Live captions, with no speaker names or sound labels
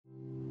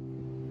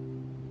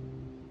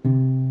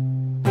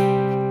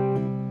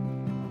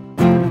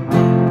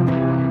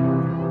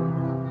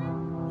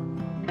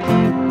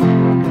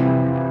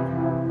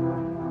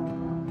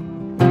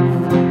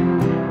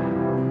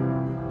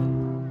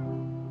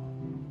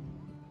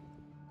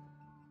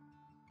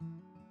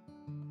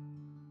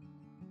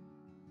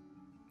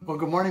Well,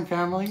 good morning,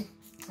 family.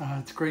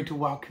 It's great to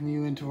welcome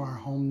you into our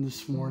home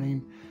this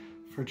morning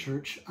for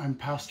church. I'm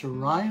Pastor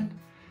Ryan,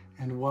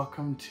 and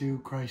welcome to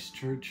Christ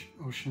Church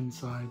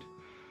Oceanside.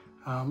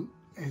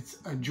 It's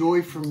a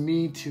joy for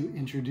me to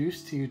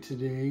introduce to you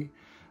today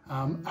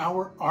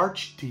our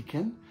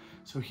Archdeacon.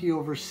 So he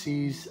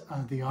oversees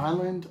the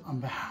island on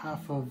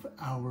behalf of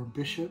our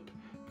Bishop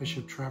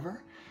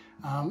Trevor,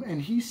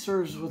 and he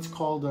serves what's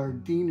called our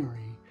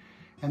deanery.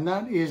 And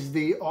that is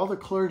all the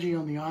clergy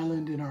on the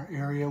island in our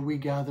area. We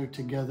gather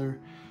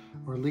together,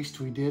 or at least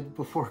we did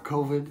before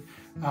COVID,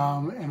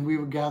 and we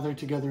would gather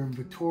together in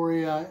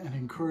Victoria and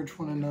encourage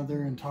one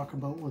another and talk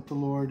about what the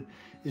Lord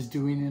is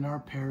doing in our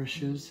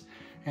parishes.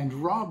 And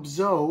Rob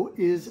Szo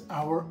is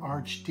our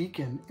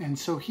Archdeacon, and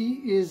so he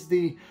is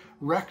the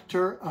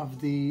rector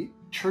of the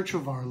Church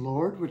of Our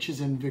Lord, which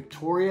is in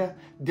Victoria,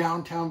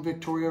 downtown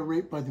Victoria,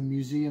 right by the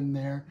museum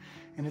there.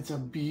 And it's a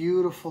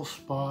beautiful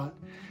spot.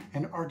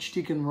 And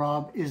Archdeacon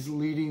Rob is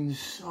leading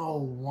so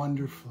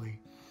wonderfully.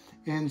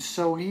 And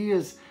so he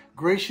is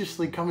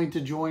graciously coming to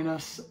join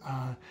us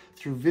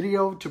through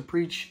video to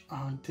preach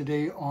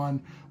today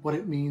on what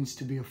it means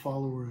to be a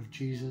follower of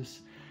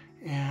Jesus.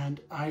 And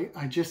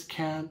I just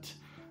can't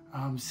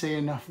say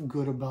enough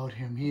good about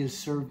him. He has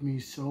served me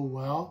so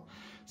well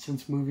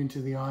since moving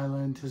to the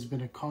island, has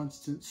been a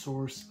constant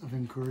source of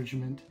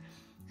encouragement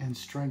and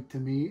strength to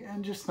me.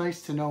 And just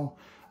nice to know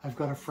I've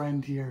got a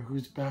friend here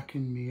who's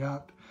backing me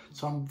up.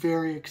 So I'm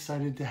very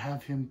excited to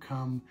have him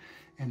come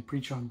and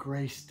preach on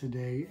grace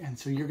today. And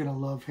so you're going to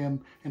love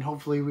him. And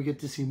hopefully we get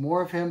to see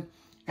more of him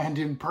and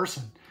in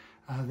person,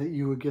 that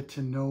you would get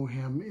to know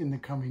him in the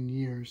coming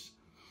years.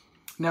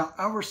 Now,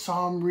 our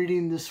psalm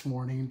reading this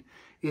morning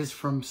is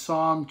from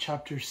Psalm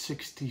chapter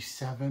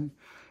 67.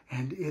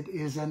 And it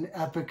is an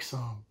epic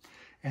psalm.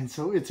 And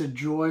so it's a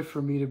joy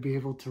for me to be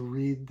able to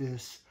read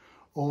this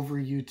over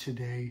you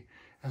today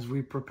as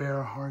we prepare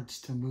our hearts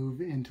to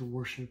move into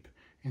worship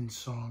in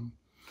song.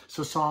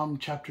 So Psalm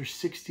chapter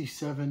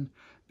 67,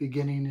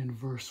 beginning in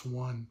verse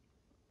 1.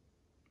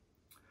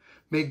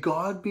 May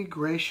God be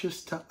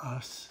gracious to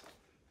us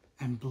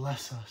and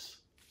bless us,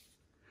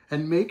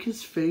 and make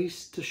his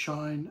face to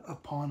shine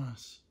upon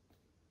us,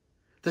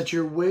 that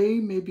your way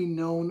may be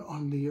known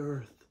on the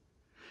earth,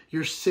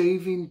 your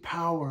saving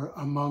power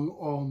among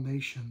all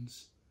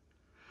nations.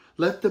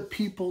 Let the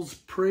peoples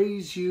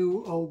praise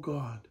you, O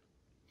God.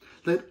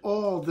 Let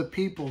all the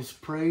peoples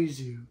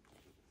praise you.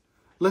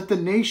 Let the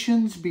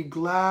nations be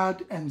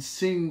glad and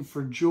sing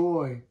for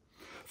joy,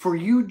 for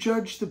you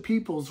judge the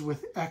peoples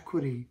with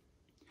equity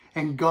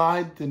and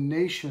guide the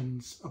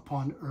nations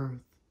upon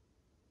earth.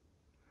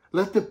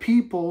 Let the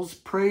peoples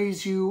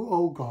praise you,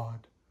 O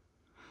God.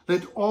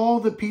 Let all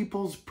the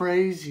peoples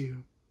praise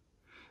you.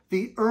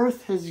 The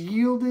earth has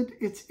yielded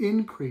its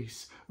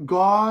increase.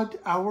 God,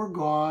 our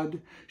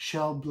God,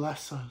 shall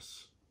bless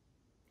us.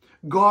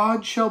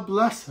 God shall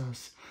bless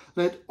us.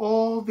 Let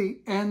all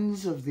the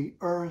ends of the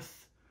earth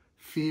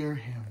fear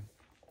him.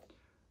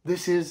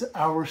 This is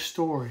our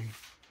story,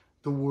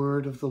 the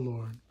word of the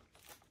Lord.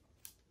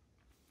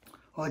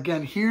 Well,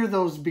 again, hear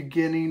those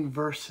beginning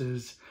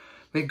verses.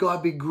 May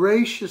God be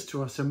gracious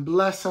to us and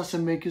bless us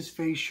and make his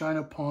face shine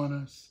upon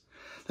us,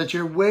 that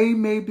your way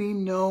may be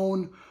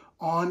known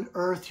on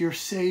earth, your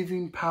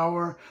saving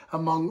power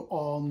among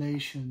all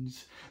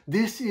nations.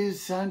 This is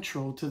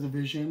central to the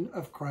vision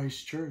of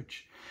Christ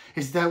Church,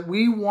 is that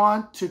we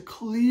want to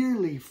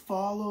clearly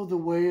follow the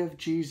way of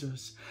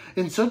Jesus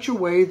in such a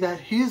way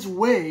that his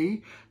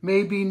way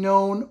may be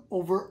known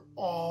over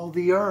all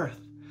the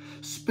earth.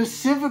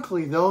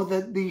 Specifically, though,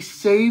 that the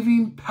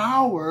saving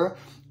power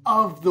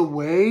of the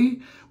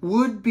way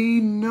would be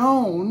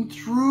known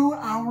through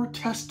our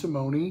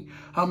testimony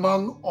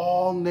among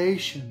all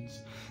nations.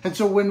 And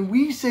so when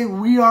we say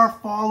we are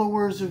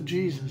followers of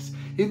Jesus,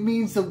 it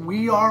means that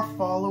we are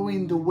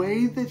following the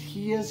way that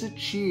he has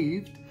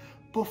achieved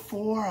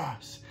before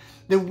us.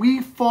 That we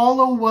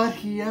follow what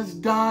he has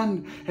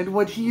done and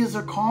what he has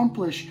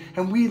accomplished,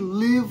 and we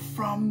live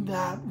from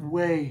that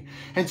way.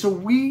 And so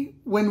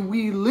when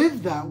we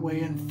live that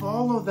way and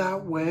follow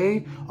that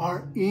way,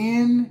 are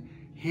in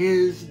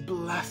his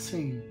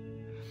blessing.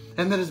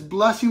 And that his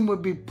blessing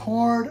would be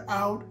poured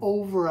out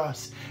over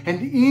us,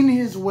 and in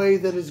his way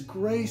that his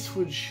grace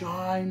would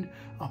shine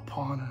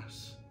upon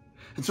us.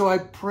 And so I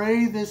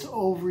pray this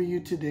over you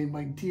today,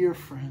 my dear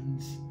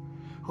friends,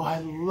 who I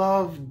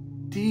love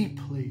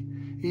deeply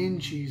in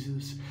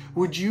Jesus.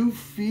 Would you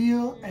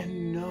feel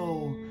and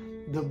know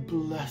the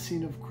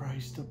blessing of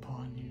Christ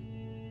upon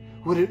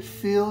you? Would it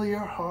fill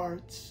your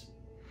hearts?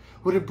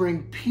 Would it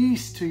bring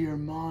peace to your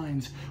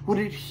minds? Would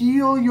it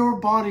heal your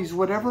bodies,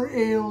 whatever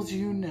ails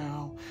you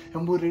now?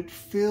 And would it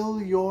fill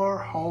your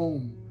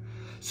home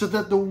so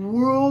that the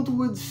world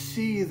would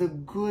see the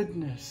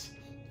goodness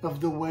of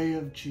the way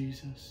of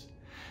Jesus?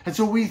 And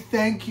so we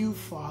thank you,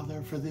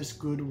 Father, for this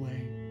good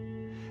way.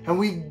 And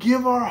we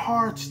give our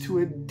hearts to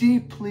it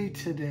deeply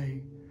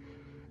today,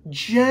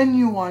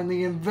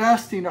 genuinely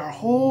investing our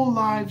whole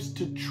lives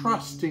to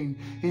trusting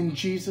in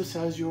Jesus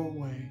as your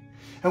way.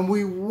 And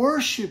we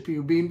worship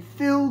you, being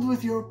filled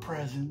with your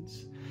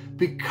presence,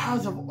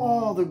 because of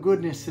all the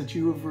goodness that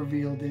you have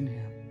revealed in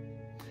him.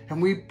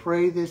 And we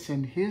pray this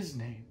in his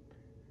name.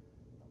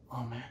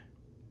 Amen.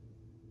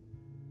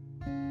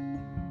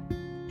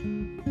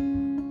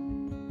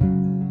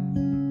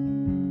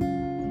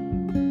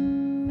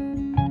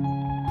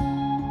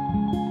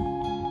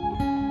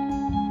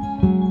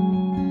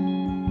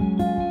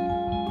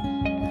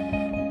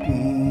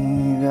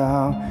 Be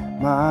thou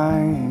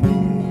my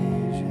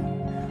vision,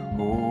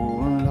 O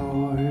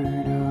Lord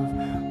of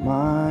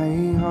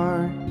my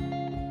heart,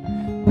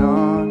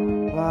 not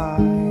by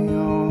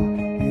all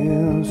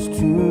else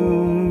to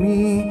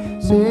me,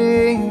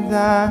 save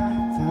that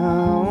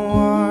thou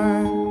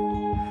art,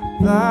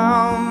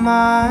 thou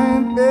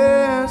my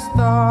best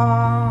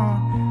thought,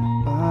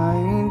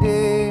 by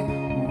day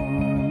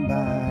or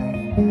by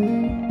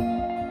night,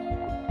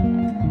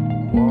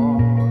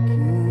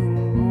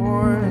 walking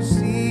or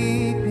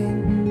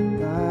sleeping,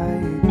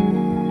 thy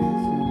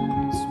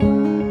presence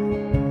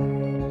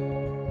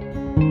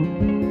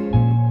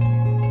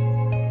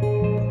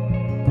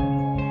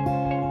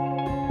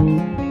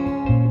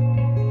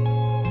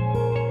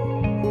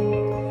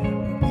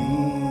Be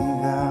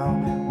thou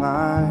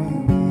my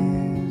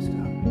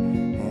wisdom,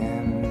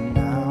 and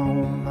thou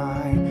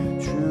my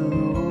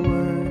true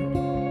word,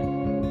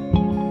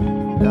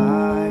 and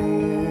I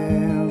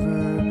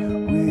ever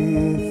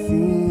with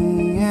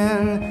thee,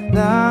 and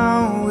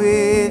thou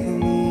with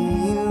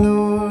me,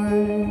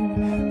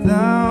 Lord,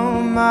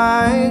 thou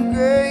my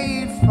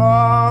great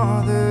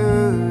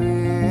Father,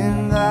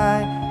 and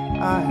I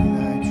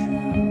thy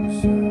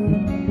true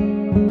Son,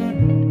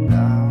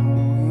 thou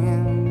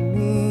in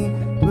me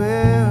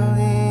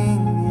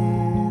dwelling,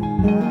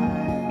 and I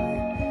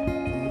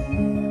with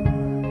thee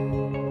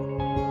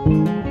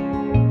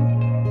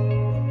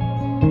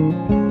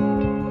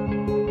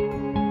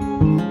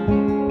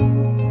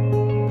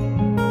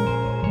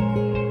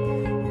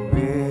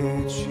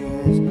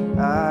riches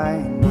I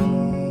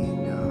need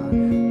not,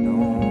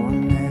 nor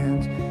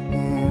man's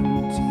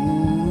empty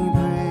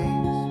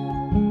praise.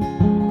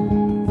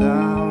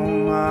 Thou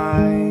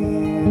my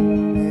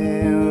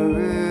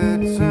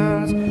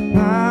inheritance,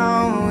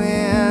 now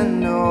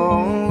and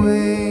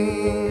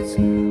always.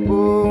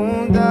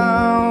 O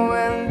thou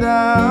and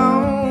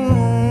thou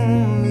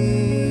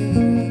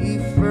only,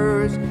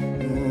 first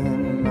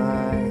in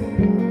my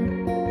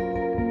heart,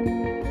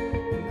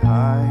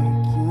 High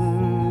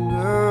King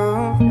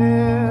of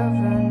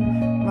heaven,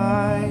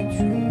 my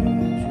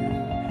treasure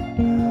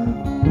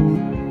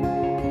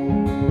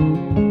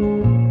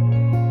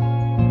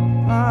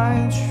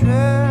my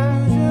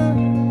treasure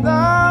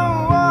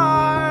thou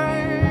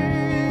art,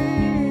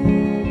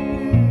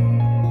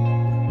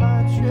 my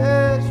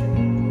treasure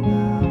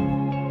thou.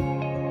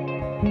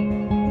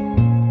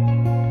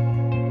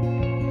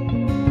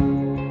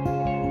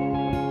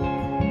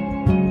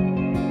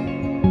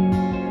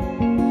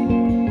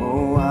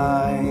 O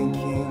High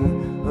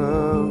King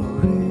of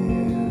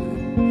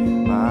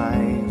heaven,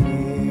 my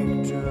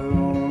victory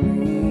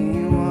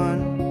won,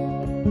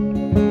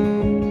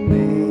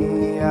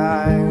 may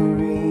I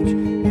reach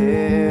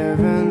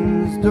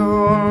heaven's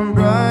door,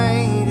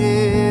 bright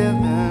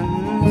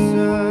heaven's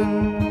sun.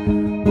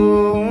 O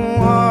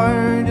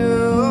heart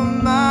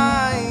of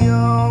my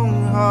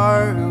own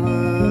heart,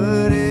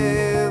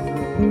 whatever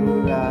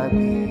I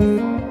be,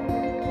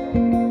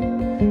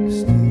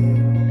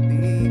 still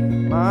be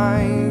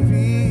my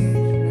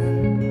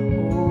vision,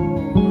 O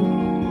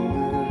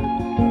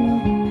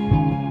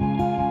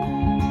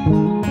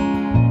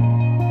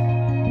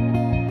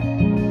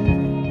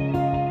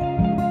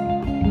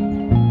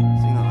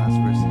Sing the last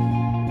verse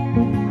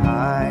again.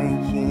 High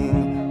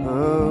King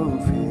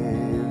of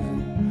heaven,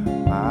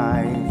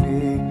 my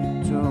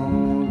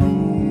victory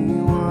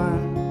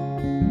won,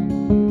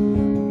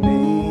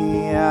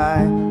 may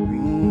I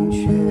reach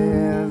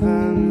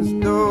heaven's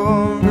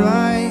door,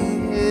 bright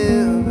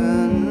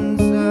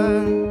heaven's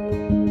sun.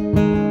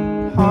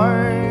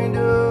 Heart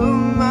of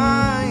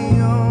my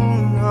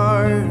own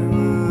heart,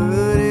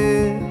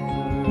 whatever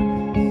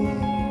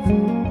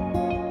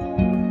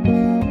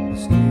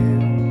still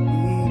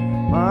be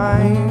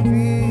my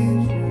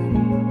vision,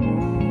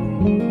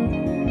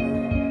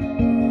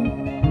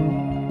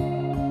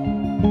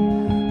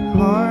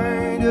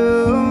 heart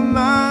of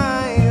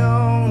my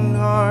own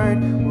heart,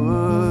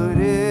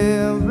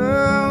 whatever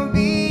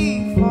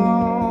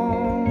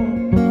befall,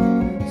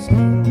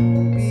 still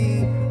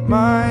be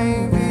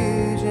my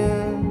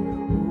vision.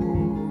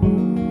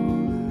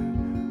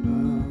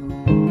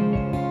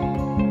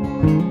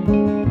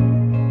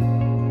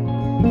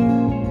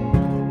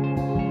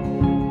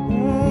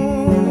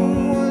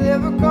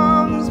 Whatever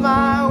comes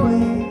my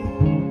way,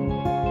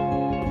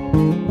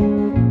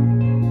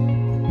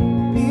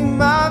 be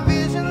my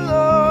vision,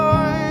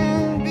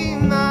 Lord, be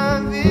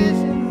my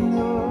vision,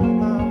 Lord,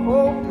 my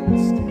hope and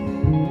stay.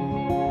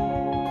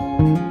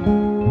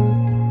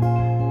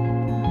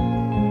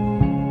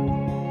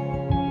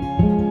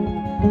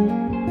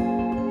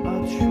 My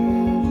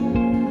treasure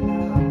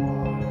thou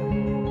art,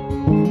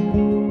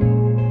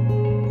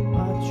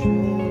 my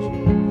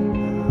treasure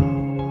thou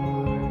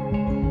art.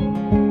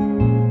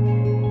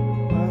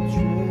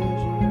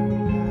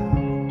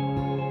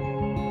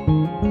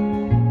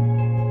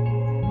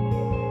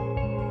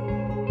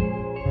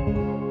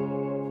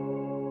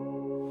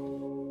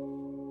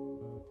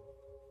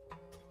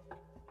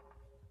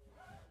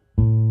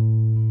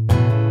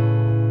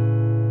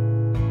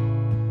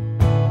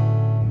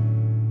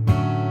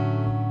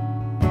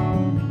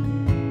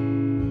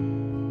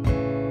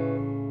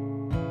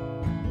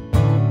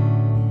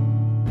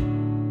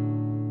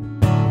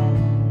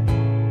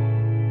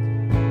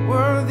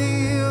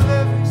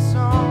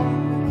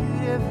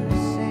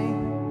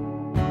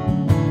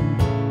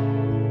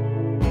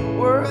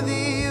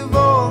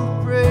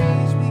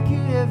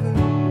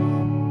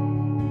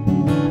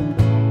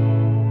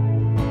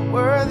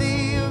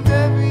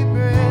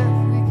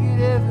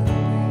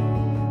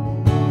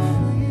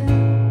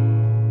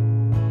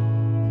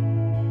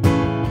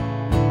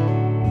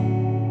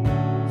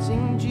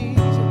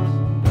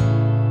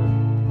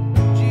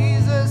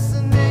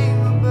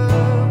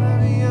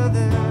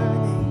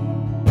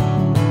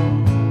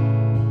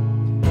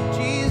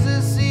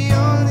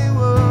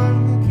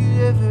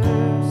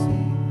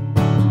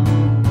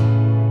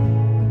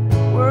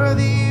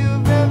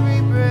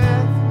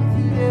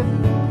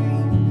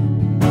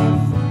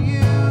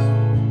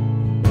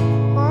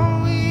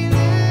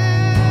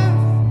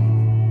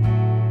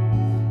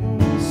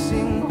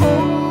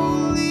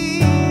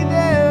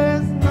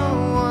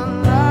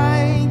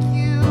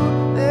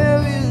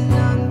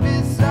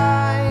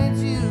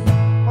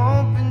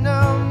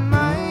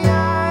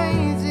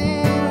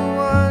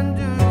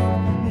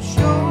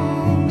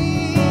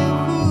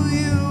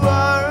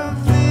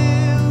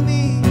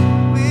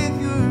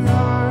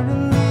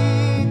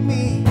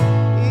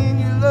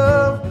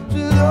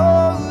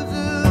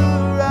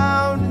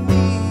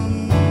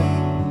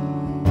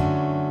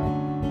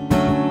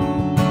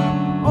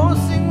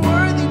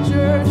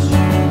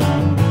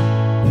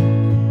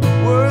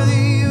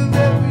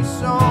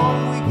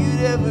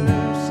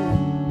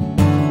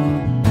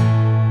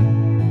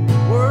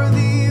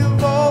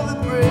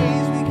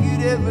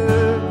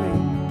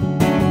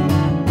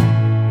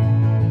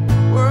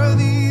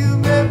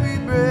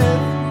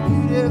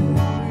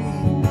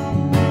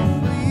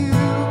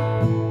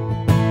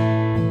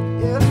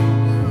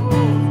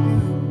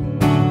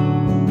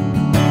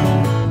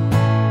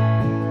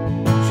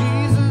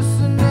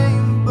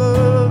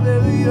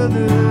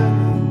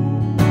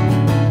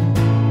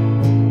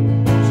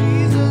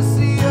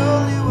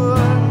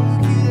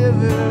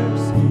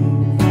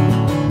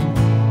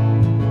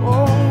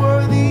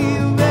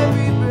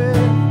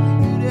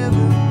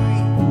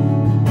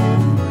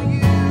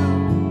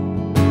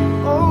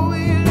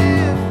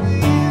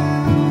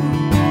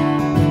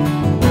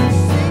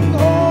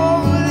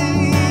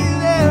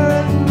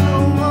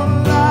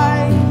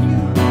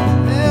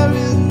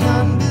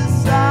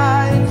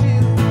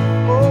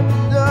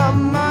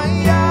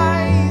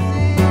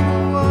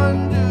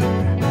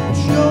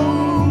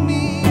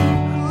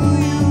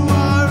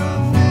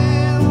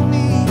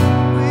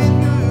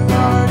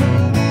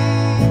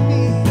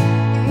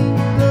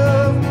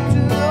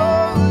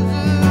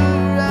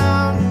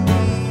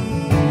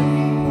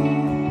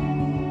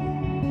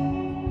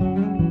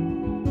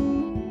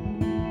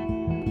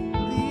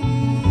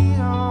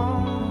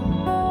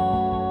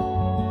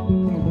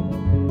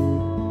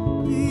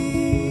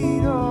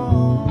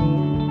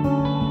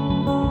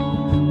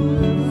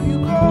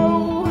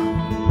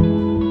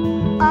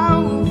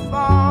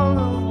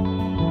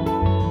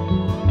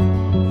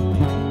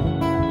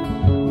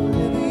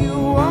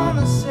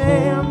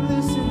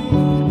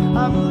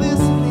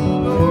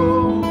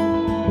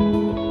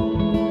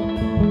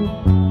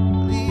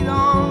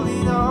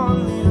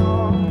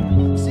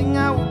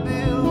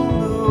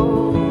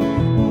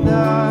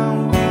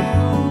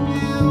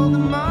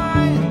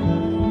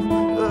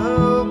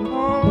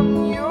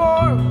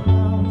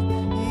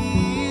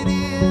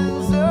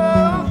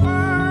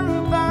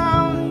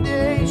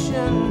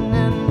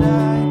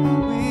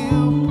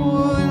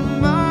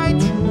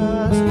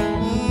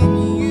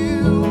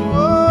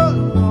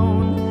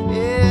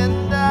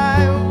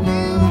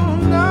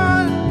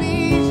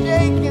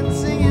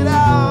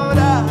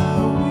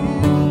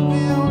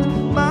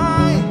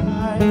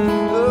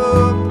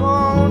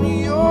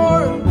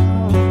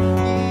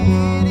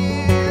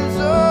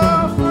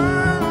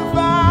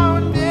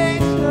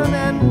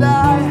 and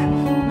I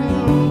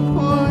will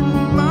put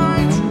my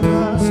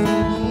trust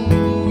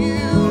in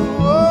you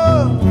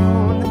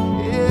alone,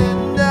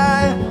 and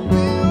I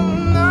will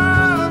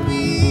not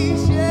be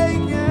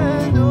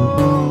shaken.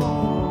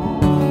 Oh,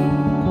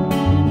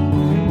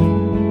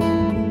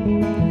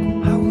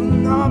 I will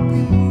not be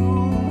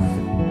moved.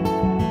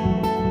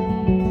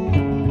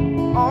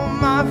 All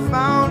my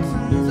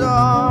fountains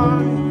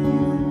are you.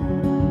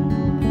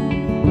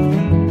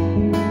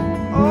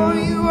 Oh,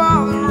 you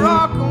are the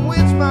rock on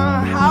which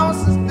my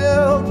house is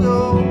built.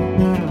 Oh,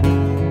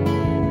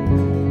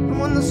 and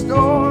when the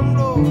storm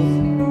blows,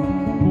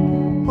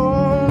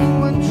 oh,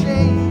 when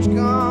change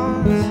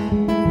comes,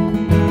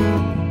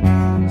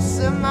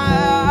 set my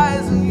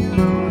eyes on you.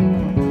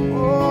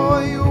 Oh,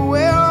 you're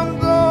where I'm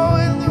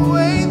going, the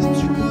way, the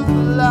truth, the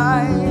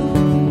life.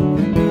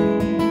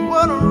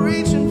 What I'm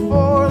reaching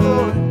for,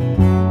 Lord,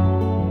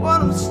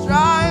 what I'm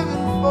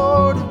striving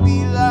for, to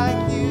be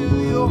like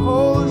you. Your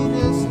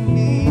holiness in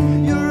me,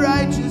 your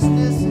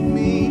righteousness in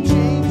me,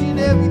 changing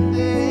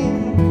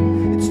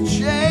everything. It's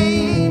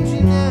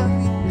changing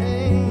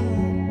everything.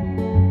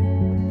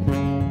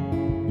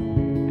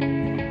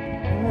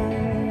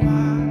 Oh, I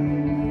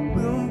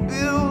will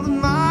build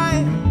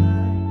my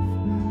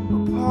life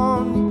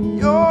upon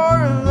your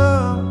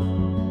love.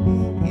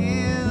 It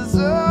is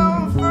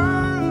a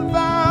firm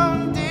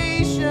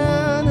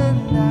foundation,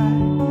 and I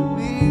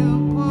will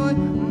put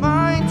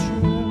my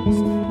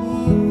trust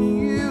in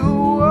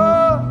you,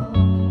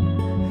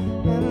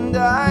 and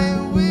I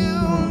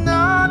will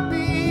not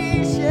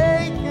be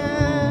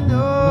shaken. Oh,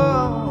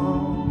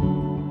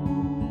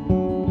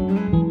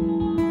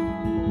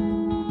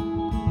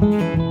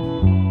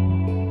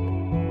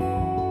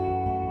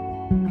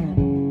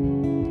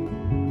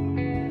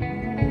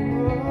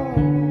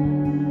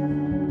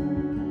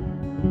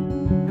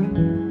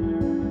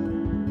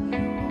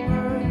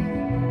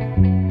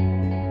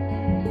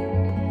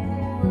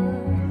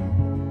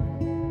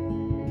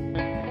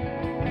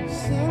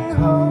 sing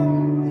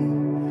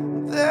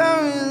holy,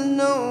 there is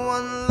no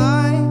one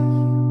like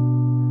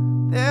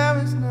you, there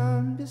is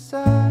none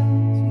beside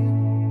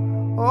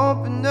you.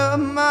 Open up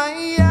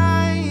my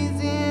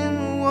eyes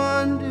in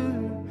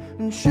wonder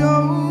and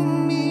show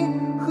me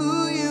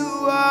who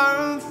you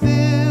are, and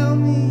fill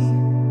me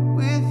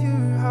with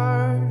your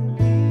heart,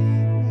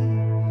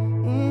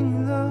 and lead me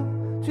in love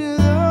to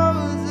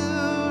those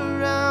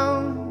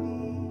around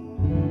me.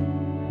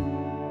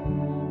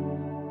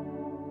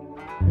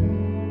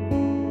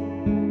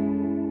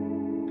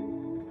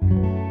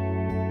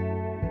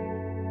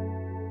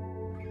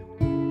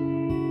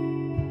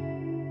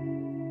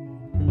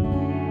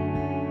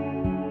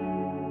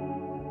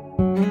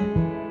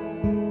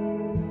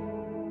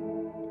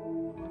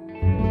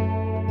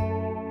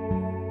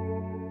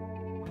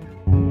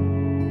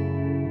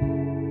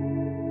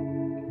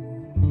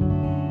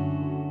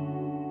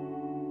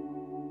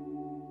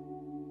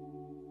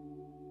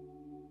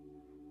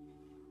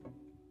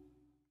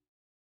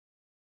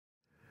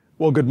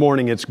 Well, good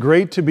morning. It's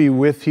great to be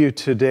with you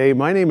today.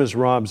 My name is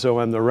Rob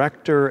Szo. I'm the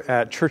rector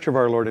at Church of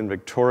Our Lord in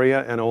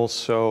Victoria, and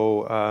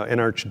also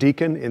an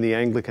archdeacon in the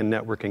Anglican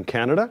Network in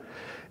Canada.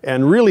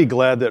 And really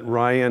glad that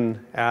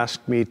Ryan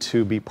asked me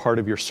to be part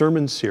of your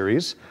sermon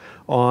series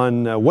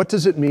on what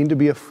does it mean to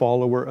be a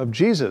follower of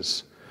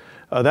Jesus?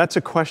 That's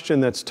a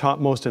question that's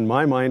topmost in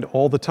my mind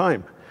all the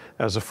time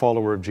as a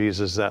follower of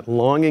Jesus, that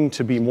longing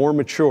to be more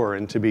mature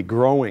and to be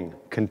growing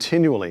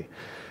continually.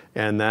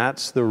 And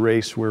that's the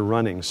race we're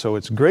running. So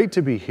it's great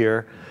to be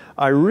here.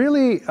 I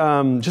really,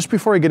 just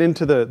before I get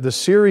into the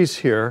series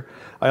here,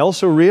 I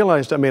also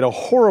realized I made a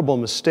horrible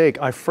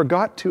mistake. I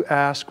forgot to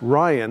ask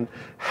Ryan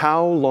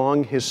how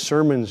long his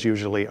sermons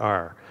usually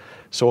are.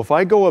 So if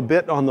I go a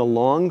bit on the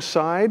long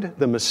side,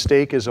 the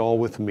mistake is all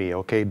with me,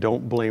 okay?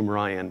 Don't blame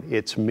Ryan.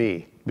 It's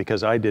me,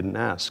 because I didn't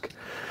ask.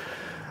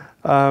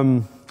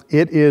 It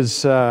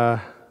is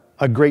a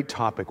great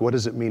topic. What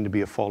does it mean to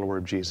be a follower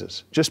of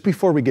Jesus? Just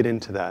before we get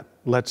into that,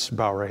 let's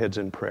bow our heads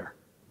in prayer.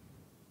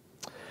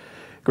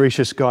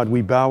 Gracious God,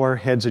 we bow our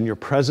heads in your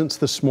presence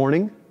this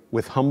morning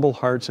with humble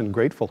hearts and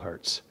grateful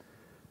hearts.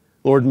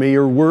 Lord, may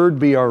your word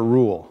be our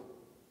rule,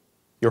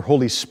 your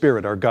Holy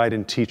Spirit, our guide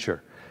and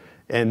teacher,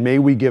 and may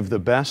we give the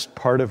best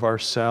part of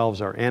ourselves,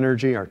 our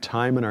energy, our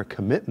time, and our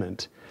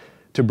commitment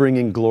to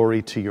bringing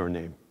glory to your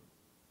name.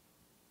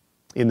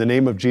 In the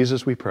name of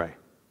Jesus we pray.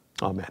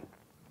 Amen.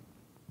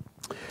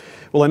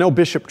 Well, I know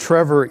Bishop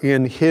Trevor,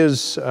 in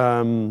his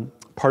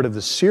part of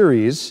the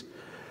series,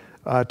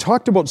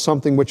 talked about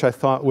something which I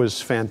thought was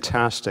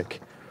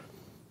fantastic.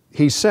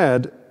 He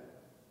said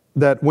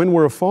that when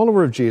we're a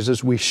follower of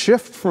Jesus, we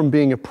shift from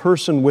being a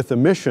person with a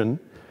mission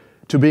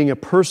to being a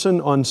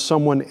person on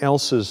someone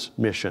else's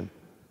mission.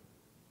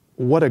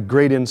 What a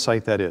great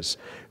insight that is.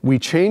 We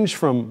change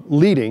from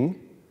leading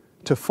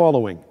to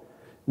following.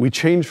 We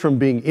change from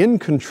being in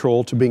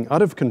control to being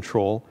out of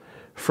control,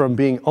 from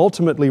being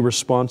ultimately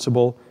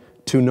responsible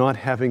to not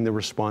having the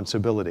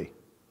responsibility.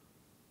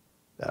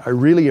 I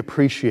really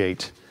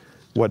appreciate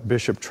what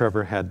Bishop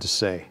Trevor had to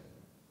say.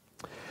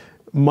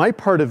 My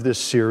part of this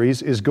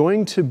series is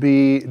going to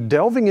be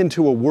delving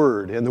into a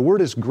word, and the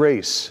word is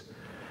grace.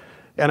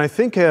 And I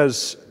think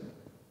as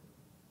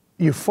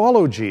you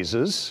follow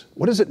Jesus,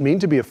 what does it mean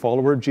to be a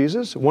follower of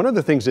Jesus? One of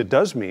the things it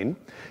does mean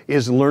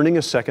is learning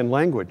a second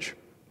language,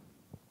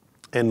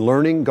 and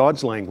learning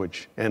God's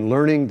language, and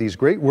learning these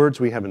great words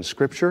we have in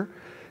Scripture,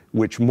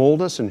 which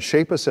mold us and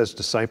shape us as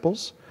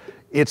disciples.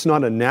 It's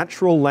not a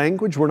natural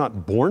language. We're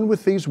not born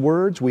with these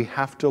words. We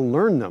have to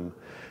learn them.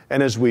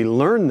 And as we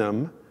learn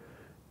them,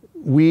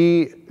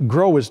 we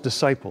grow as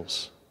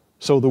disciples.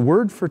 So the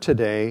word for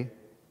today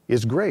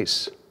is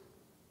grace.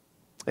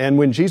 And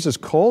when Jesus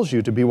calls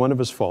you to be one of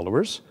His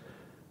followers,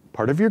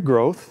 part of your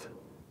growth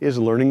is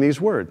learning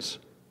these words,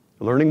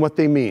 learning what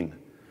they mean,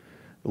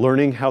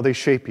 learning how they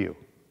shape you,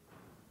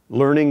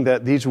 learning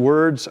that these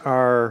words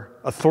are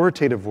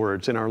authoritative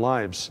words in our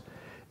lives,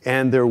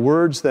 and they're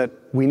words that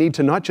we need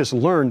to not just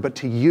learn, but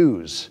to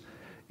use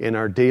in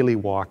our daily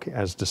walk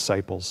as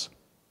disciples.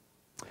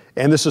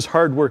 And this is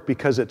hard work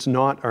because it's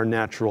not our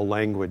natural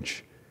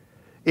language.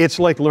 It's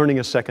like learning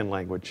a second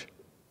language.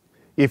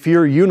 If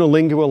you're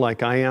unilingual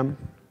like I am,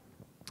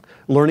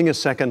 learning a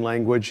second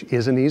language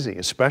isn't easy,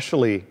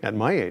 especially at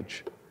my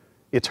age.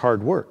 It's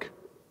hard work,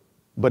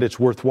 but it's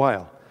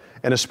worthwhile.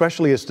 And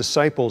especially as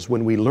disciples,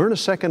 when we learn a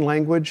second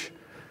language,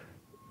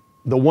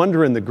 the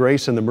wonder and the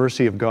grace and the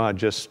mercy of God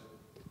just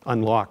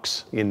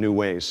unlocks in new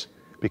ways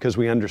because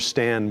we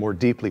understand more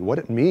deeply what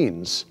it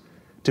means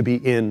to be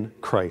in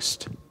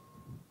Christ.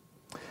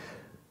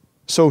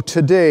 So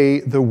today,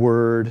 the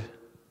word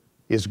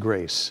is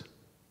grace.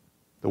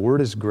 The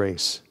word is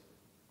grace.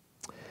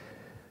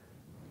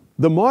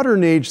 The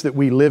modern age that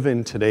we live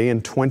in today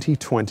in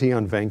 2020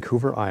 on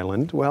Vancouver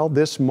Island, well,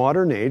 this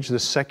modern age,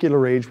 this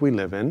secular age we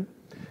live in,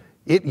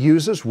 it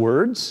uses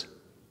words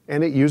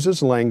and it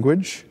uses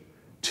language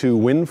to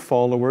win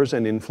followers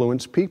and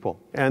influence people.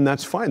 And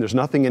that's fine. There's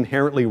nothing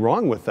inherently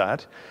wrong with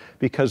that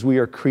because we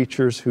are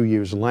creatures who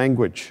use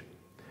language.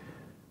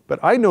 But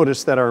I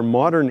notice that our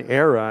modern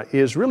era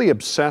is really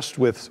obsessed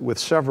with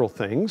several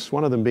things,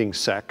 one of them being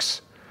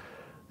sex.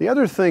 The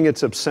other thing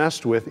it's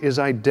obsessed with is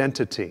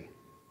identity.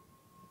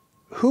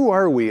 Who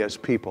are we as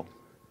people?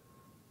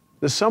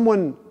 Does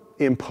someone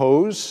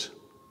impose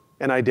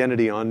an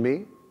identity on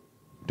me?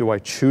 Do I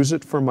choose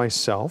it for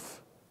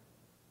myself?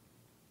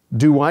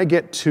 Do I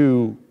get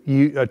to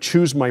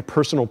choose my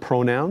personal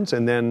pronouns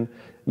and then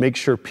make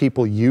sure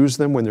people use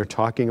them when they're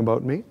talking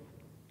about me?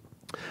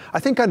 I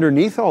think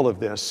underneath all of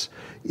this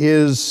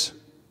is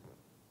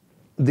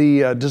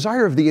the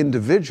desire of the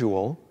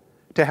individual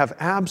to have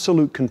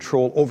absolute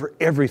control over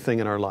everything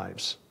in our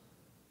lives.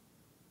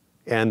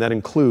 And that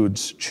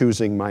includes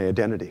choosing my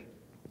identity.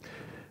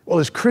 Well,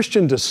 as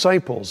Christian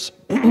disciples,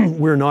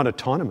 we're not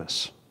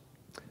autonomous.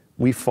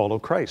 We follow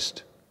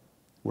Christ.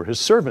 We're His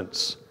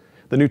servants.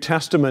 The New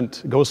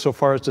Testament goes so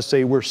far as to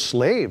say we're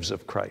slaves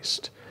of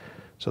Christ.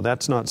 So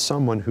that's not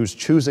someone who's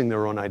choosing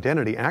their own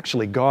identity.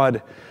 Actually,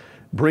 God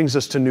brings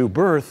us to new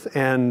birth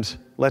and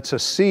lets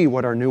us see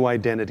what our new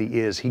identity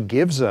is. He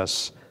gives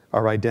us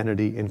our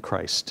identity in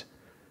Christ.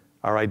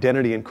 Our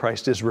identity in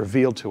Christ is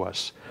revealed to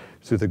us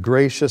through the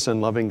gracious and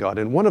loving God.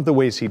 And one of the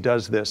ways He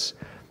does this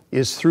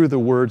is through the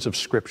words of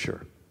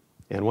Scripture.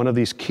 And one of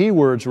these key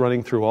words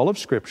running through all of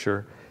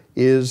Scripture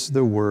is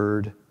the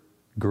word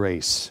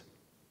grace.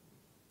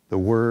 The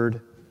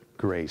word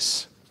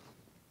grace.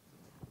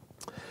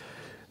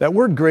 That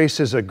word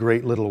grace is a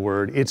great little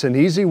word. It's an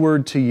easy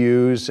word to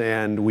use,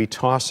 and we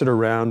toss it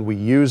around. We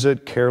use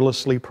it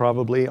carelessly,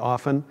 probably,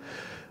 often.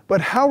 But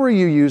how are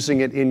you using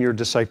it in your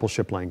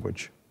discipleship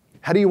language?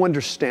 How do you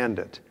understand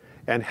it?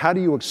 And how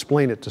do you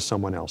explain it to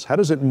someone else? How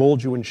does it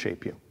mold you and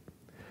shape you?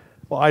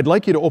 Well, I'd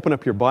like you to open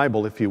up your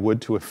Bible, if you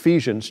would, to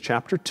Ephesians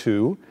chapter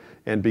 2,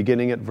 and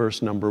beginning at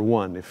verse number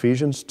 1.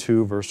 Ephesians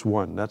 2, verse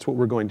 1. That's what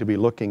we're going to be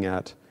looking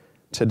at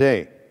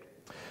today.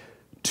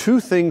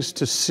 Two things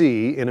to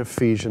see in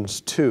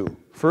Ephesians 2.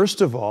 First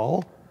of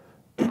all,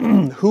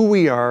 who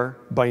we are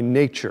by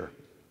nature.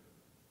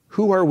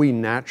 Who are we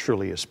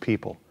naturally as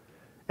people?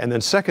 And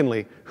then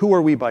secondly, who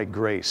are we by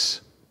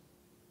grace?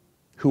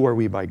 Who are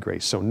we by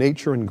grace? So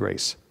nature and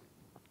grace.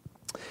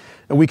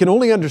 And we can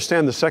only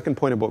understand the second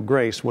point about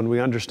grace when we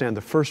understand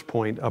the first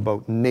point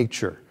about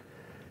nature.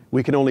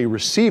 We can only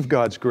receive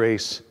God's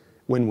grace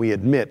when we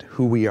admit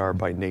who we are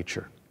by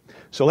nature.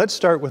 So let's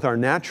start with our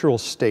natural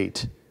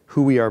state,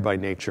 who we are by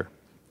nature.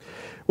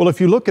 Well, if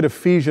you look at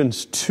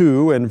Ephesians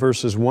 2 and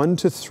verses 1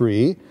 to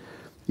 3,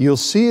 you'll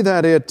see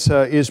that it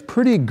is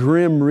pretty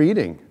grim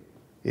reading.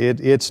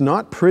 It's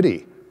not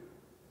pretty.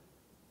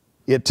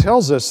 It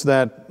tells us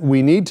that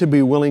we need to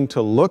be willing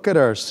to look at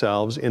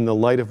ourselves in the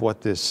light of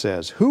what this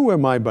says. Who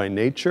am I by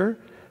nature?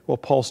 Well,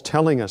 Paul's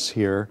telling us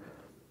here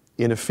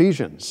in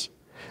Ephesians.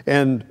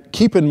 And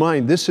keep in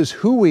mind, this is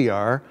who we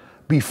are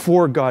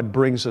before God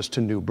brings us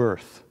to new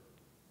birth.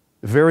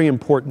 Very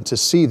important to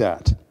see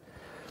that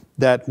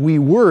we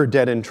were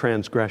dead in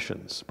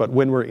transgressions, but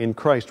when we're in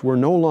Christ, we're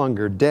no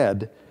longer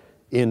dead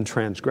in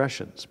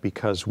transgressions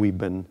because we've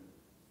been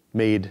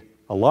made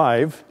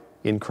alive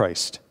in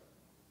Christ.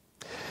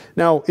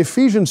 Now,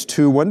 Ephesians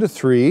 2, 1 to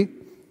 3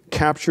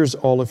 captures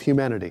all of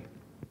humanity.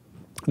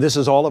 This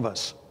is all of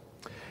us.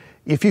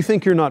 If you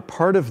think you're not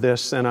part of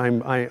this, then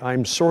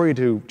I'm sorry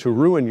to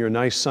ruin your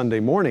nice Sunday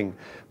morning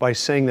by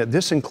saying that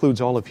this includes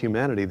all of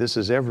humanity. This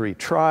is every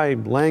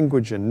tribe,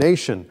 language, and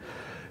nation.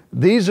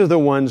 These are the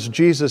ones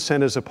Jesus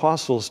sent his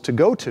apostles to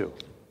go to.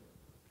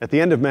 At the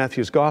end of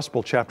Matthew's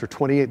Gospel, chapter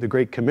 28, the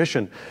Great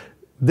Commission,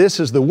 this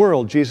is the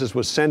world Jesus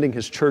was sending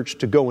his church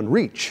to go and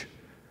reach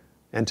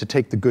and to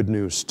take the good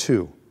news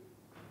to.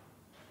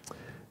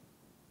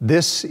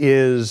 This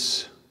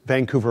is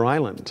Vancouver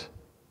Island.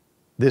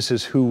 This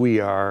is who we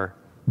are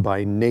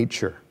by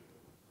nature.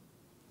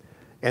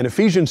 And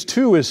Ephesians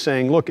 2 is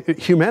saying, look,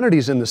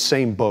 humanity's in the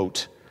same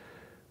boat,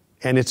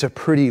 and it's a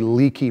pretty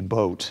leaky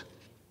boat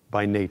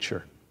by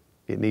nature.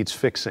 It needs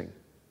fixing,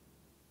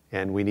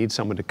 and we need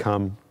someone to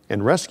come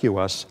and rescue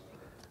us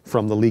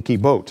from the leaky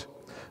boat.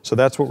 So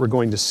that's what we're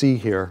going to see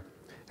here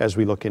as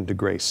we look into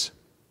grace.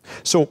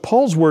 So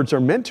Paul's words are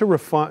meant to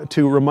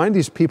remind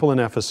these people in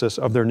Ephesus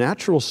of their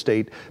natural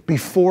state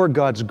before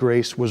God's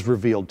grace was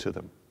revealed to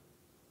them.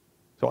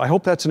 So I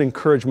hope that's an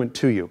encouragement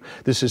to you.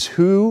 This is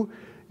who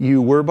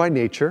you were by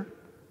nature,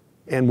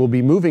 and we'll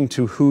be moving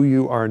to who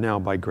you are now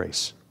by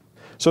grace.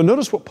 So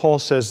notice what Paul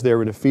says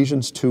there in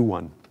Ephesians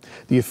 2:1.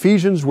 The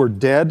Ephesians were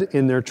dead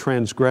in their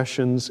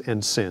transgressions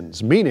and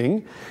sins,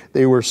 meaning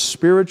they were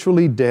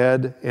spiritually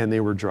dead and they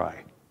were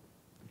dry.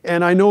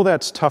 And I know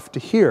that's tough to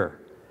hear,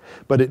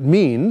 but it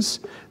means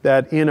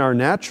that in our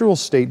natural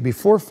state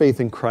before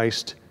faith in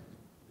Christ,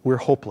 we're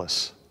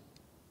hopeless.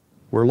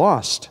 We're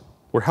lost.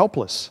 We're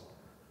helpless.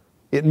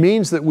 It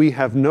means that we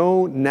have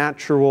no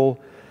natural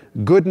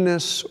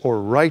goodness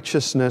or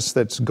righteousness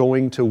that's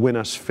going to win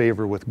us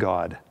favor with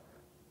God.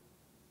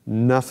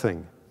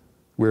 Nothing.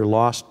 We're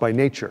lost by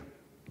nature.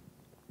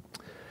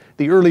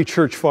 The early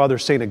church father,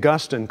 St.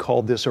 Augustine,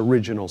 called this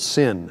original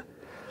sin.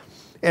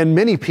 And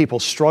many people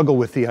struggle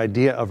with the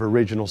idea of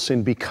original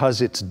sin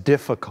because it's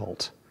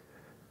difficult.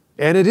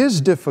 And it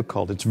is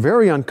difficult. It's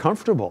very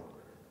uncomfortable.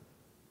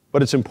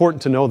 But it's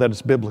important to know that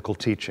it's biblical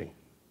teaching.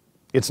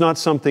 It's not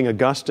something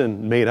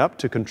Augustine made up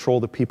to control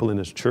the people in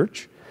his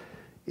church.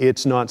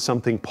 It's not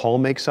something Paul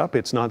makes up.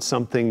 It's not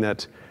something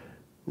that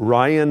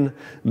Ryan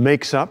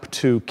makes up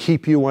to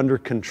keep you under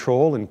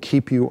control and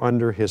keep you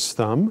under his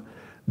thumb.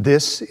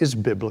 This is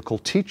biblical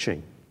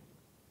teaching.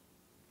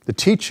 The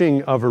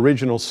teaching of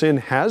original sin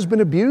has been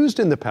abused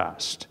in the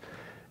past.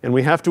 And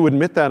we have to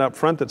admit that up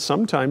front, that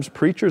sometimes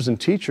preachers and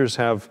teachers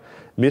have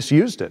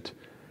misused it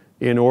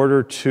in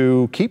order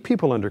to keep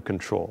people under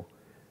control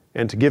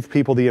and to give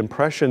people the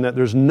impression that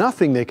there's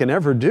nothing they can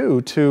ever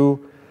do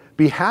to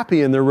be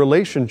happy in their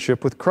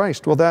relationship with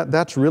Christ. Well,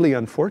 that's really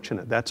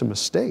unfortunate. That's a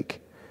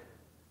mistake.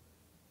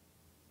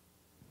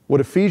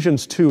 What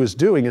Ephesians 2 is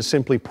doing is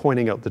simply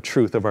pointing out the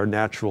truth of our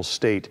natural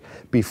state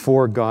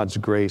before God's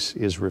grace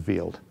is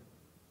revealed.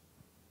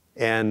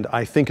 And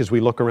I think as we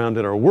look around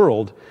at our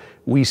world,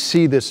 we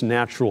see this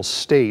natural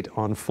state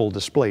on full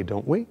display,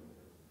 don't we?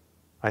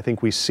 I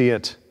think we see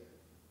it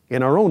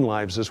in our own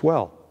lives as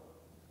well.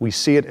 We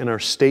see it in our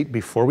state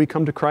before we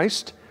come to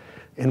Christ,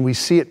 and we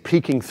see it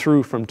peeking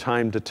through from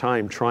time to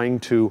time, trying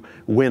to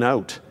win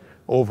out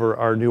over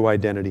our new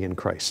identity in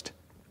Christ.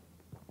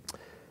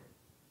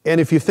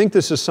 And if you think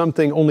this is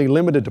something only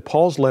limited to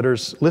Paul's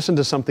letters, listen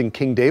to something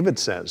King David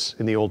says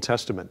in the Old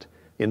Testament,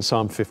 in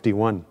Psalm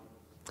 51.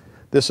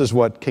 This is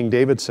what King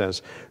David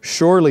says: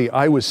 "Surely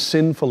I was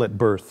sinful at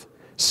birth,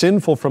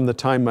 sinful from the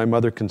time my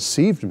mother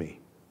conceived me."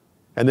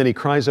 And then he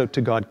cries out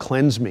to God,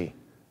 "Cleanse me,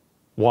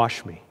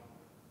 wash me."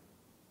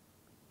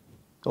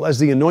 Well, as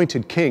the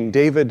anointed king,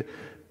 David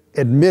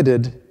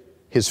admitted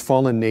his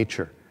fallen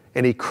nature,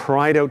 and he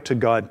cried out to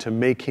God to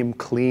make him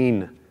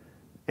clean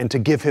and to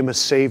give him a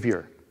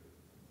Savior.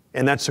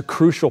 And that's a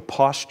crucial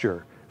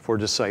posture for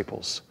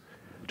disciples,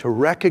 to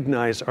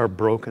recognize our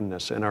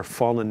brokenness and our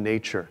fallen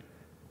nature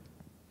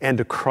and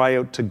to cry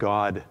out to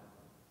God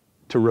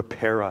to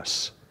repair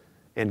us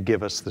and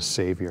give us the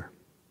Savior.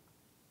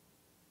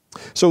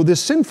 So this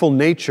sinful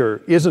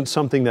nature isn't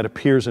something that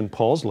appears in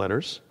Paul's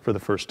letters for the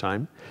first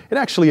time. It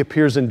actually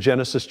appears in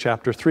Genesis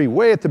chapter 3,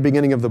 way at the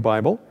beginning of the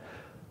Bible.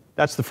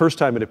 That's the first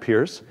time it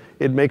appears.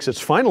 It makes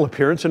its final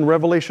appearance in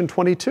Revelation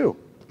 22.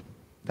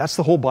 That's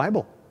the whole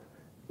Bible.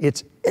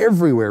 It's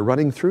everywhere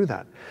running through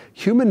that.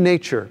 Human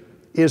nature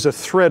is a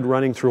thread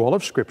running through all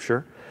of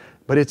Scripture,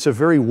 but it's a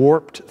very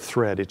warped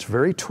thread. It's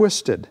very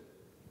twisted,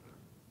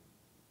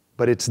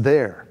 but it's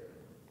there.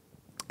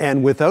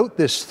 And without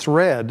this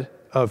thread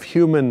of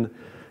human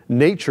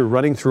nature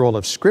running through all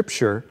of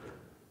Scripture,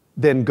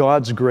 then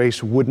God's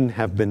grace wouldn't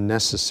have been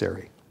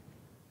necessary.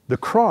 The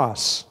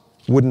cross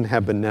wouldn't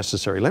have been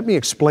necessary. Let me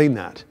explain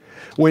that.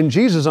 When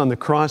Jesus on the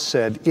cross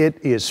said, "It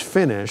is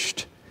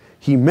finished,"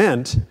 he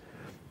meant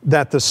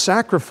that the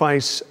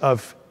sacrifice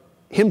of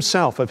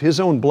himself, of his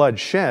own blood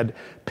shed,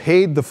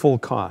 paid the full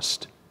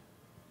cost.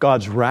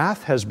 God's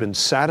wrath has been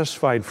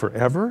satisfied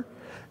forever.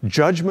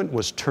 Judgment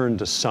was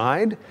turned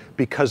aside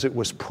because it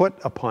was put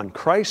upon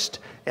Christ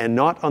and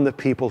not on the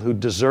people who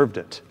deserved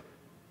it,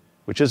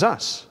 which is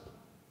us,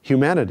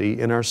 humanity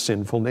in our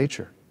sinful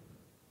nature.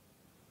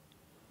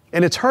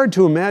 And it's hard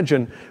to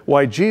imagine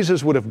why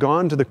Jesus would have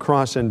gone to the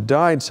cross and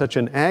died such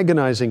an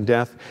agonizing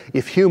death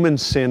if human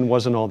sin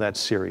wasn't all that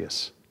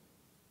serious.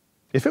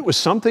 If it was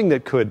something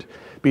that could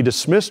be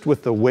dismissed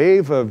with the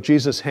wave of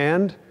Jesus'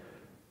 hand,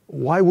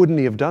 why wouldn't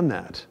he have done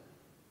that?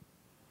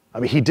 I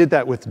mean, he did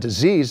that with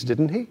disease,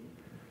 didn't he?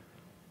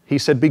 He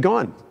said, "Be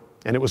gone,"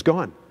 and it was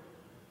gone.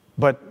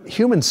 But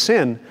human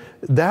sin,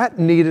 that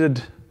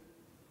needed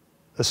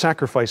the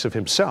sacrifice of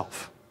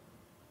himself.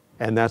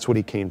 And that's what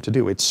he came to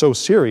do. It's so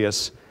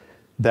serious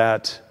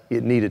that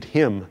it needed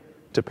him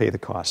to pay the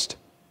cost.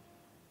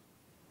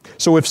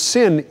 So if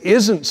sin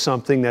isn't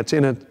something that's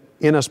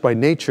in us by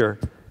nature,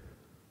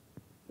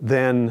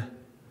 then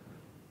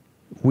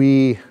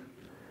we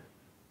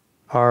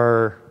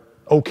are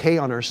okay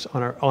on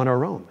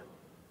our own.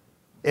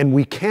 And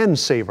we can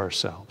save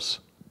ourselves.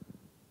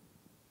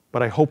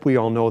 But I hope we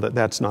all know that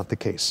that's not the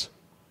case.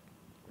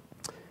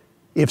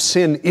 If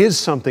sin is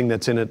something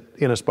that's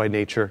in us by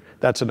nature,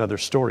 that's another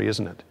story,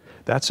 isn't it?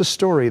 That's a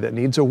story that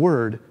needs a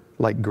word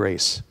like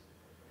grace.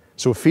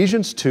 So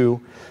Ephesians 2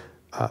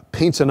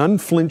 paints an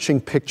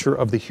unflinching picture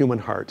of the human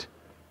heart.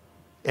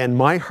 And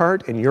my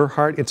heart and your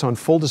heart, it's on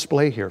full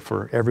display here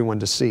for everyone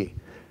to see.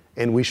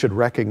 And we should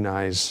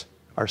recognize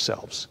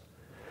ourselves.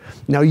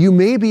 Now, you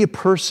may be a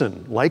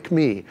person like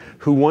me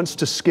who wants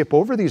to skip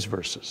over these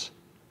verses,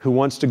 who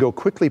wants to go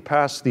quickly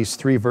past these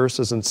 3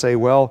 verses and say,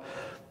 well,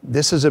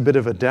 this is a bit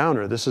of a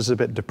downer, this is a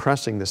bit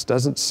depressing, this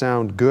doesn't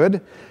sound good,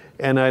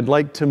 and I'd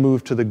like to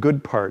move to the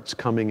good parts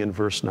coming in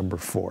verse number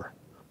 4.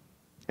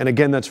 And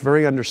again, that's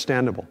very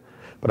understandable.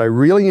 But I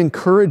really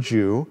encourage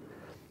you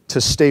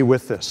to stay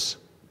with this,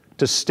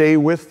 to stay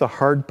with the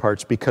hard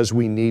parts, because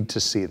we need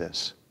to see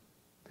this.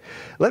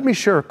 Let me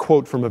share a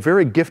quote from a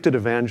very gifted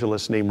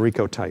evangelist named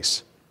Rico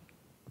Tice.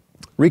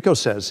 Rico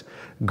says,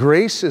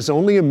 "Grace is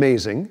only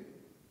amazing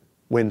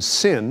when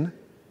sin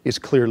is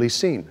clearly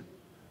seen."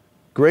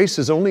 Grace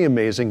is only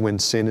amazing when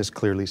sin is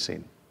clearly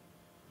seen.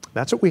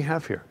 That's what we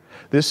have here.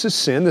 This is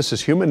sin, this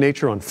is human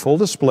nature on full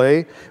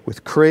display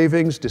with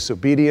cravings,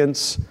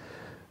 disobedience,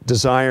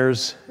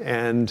 desires,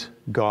 and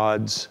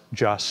God's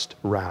just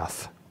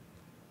wrath.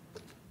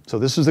 So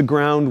this is the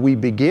ground we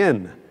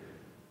begin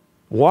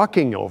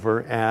walking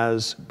over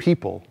as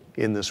people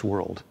in this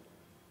world.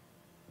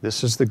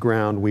 This is the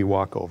ground we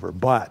walk over.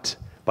 But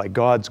by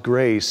God's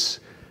grace,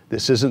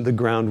 this isn't the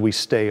ground we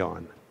stay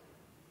on.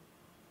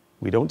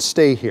 We don't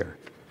stay here.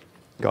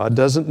 God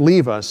doesn't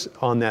leave us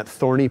on that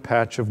thorny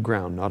patch of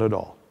ground, not at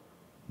all.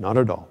 Not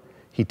at all.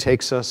 He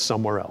takes us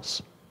somewhere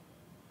else.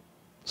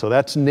 So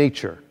that's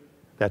nature.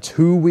 That's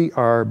who we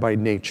are by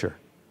nature.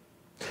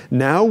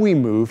 Now we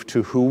move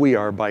to who we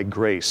are by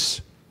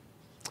grace.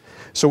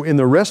 So in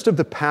the rest of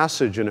the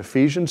passage in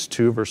Ephesians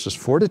 2, verses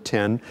 4 to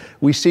 10,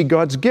 we see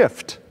God's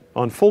gift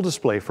on full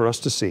display for us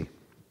to see.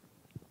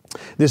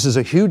 This is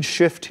a huge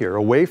shift here,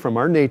 away from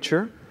our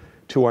nature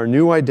to our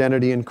new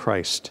identity in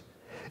Christ.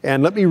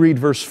 And let me read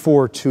verse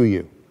 4 to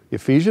you.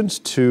 Ephesians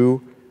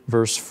 2,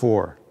 verse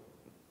 4.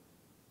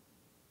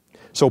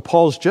 So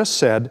Paul's just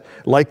said,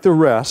 like the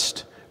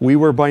rest, we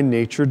were by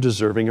nature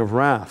deserving of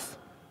wrath.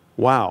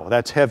 Wow,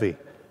 that's heavy.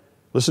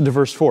 Listen to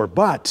verse 4.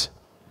 But,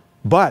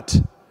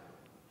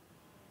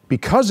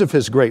 because of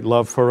his great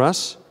love for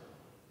us,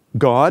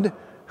 God,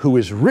 who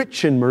is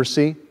rich in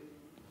mercy,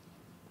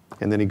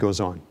 and then he goes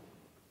on.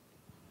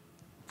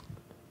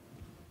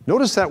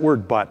 Notice that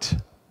word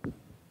but.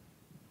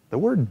 The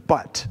word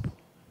but.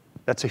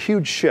 That's a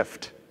huge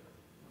shift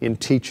in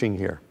teaching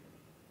here.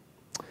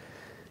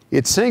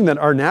 It's saying that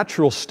our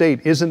natural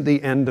state isn't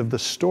the end of the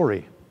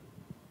story.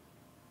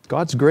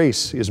 God's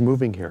grace is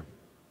moving here.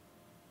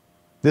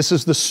 This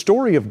is the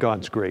story of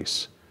God's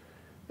grace.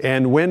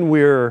 And when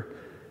we're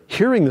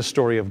hearing the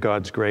story of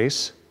God's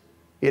grace,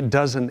 it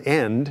doesn't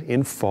end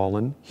in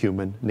fallen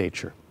human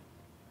nature.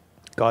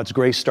 God's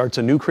grace starts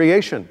a new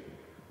creation,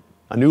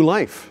 a new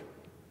life,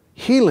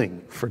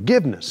 healing,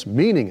 forgiveness,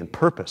 meaning, and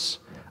purpose,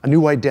 a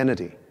new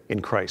identity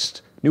in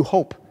Christ, new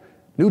hope,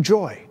 new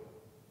joy,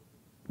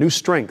 new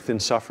strength in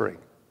suffering.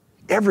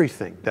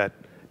 Everything that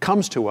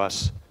comes to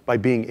us by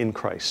being in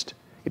Christ,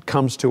 it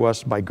comes to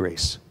us by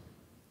grace.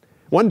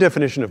 One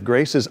definition of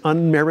grace is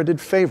unmerited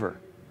favor.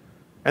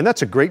 And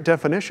that's a great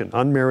definition,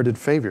 unmerited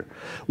favor.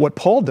 What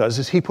Paul does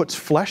is he puts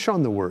flesh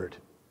on the word,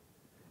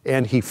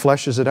 and he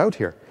fleshes it out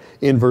here.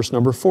 In verse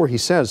number 4, he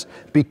says,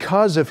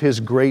 because of his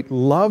great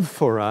love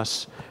for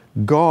us,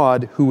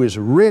 God, who is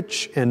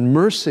rich in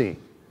mercy.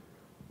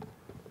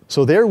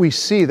 So there we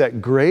see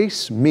that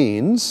grace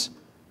means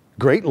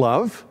great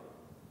love,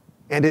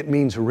 and it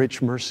means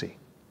rich mercy.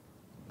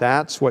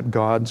 That's what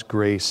God's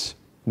grace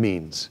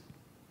means.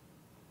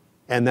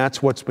 And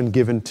that's what's been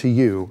given to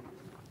you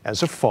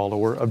as a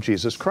follower of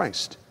Jesus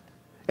Christ.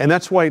 And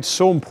that's why it's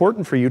so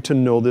important for you to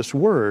know this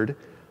word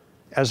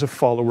as a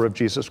follower of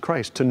Jesus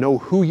Christ, to know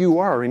who you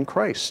are in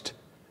Christ,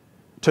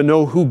 to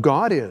know who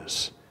God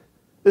is,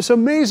 this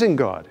amazing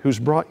God who's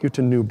brought you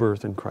to new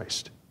birth in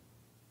Christ.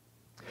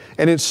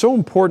 And it's so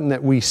important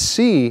that we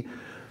see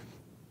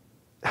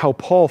how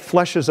Paul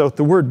fleshes out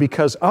the word,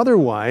 because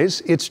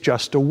otherwise it's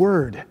just a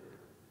word.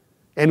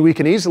 And we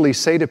can easily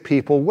say to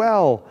people,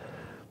 well,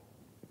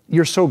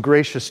 you're so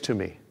gracious to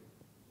me,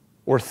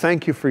 or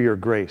thank you for your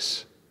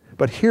grace.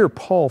 But here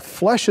Paul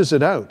fleshes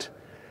it out,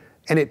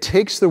 and it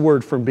takes the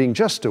word from being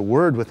just a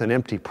word with an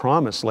empty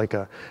promise, like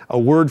a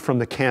word from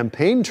the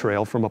campaign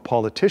trail from a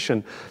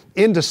politician,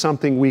 into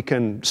something we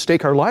can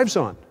stake our lives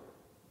on,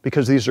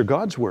 because these are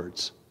God's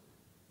words,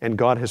 and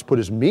God has put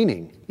His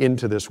meaning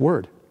into this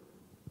word.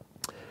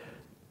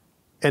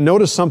 And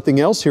notice something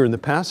else here in the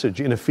passage,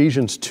 in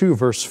Ephesians 2,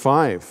 verse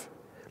 5.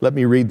 Let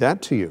me read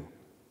that to you.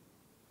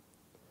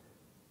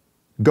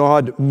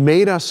 God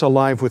made us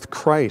alive with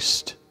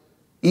Christ,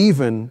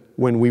 even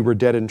when we were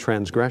dead in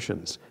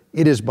transgressions.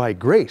 It is by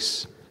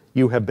grace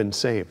you have been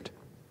saved.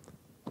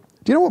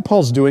 Do you know what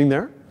Paul's doing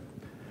there?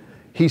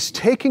 He's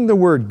taking the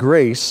word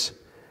grace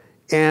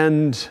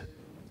and,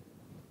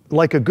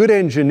 like a good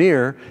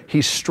engineer,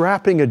 he's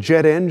strapping a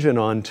jet engine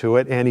onto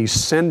it and he's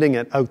sending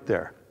it out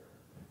there.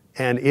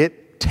 And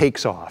it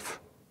takes off.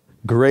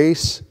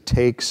 Grace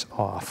takes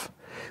off.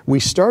 We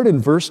start in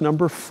verse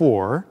number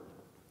 4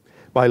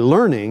 by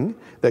learning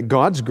that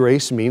God's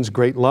grace means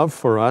great love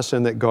for us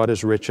and that God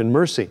is rich in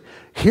mercy.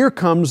 Here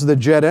comes the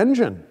jet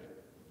engine.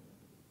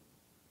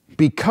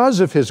 Because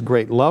of His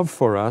great love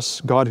for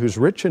us, God, who's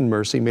rich in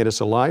mercy, made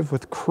us alive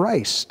with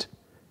Christ,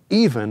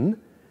 even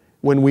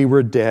when we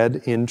were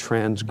dead in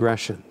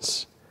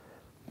transgressions.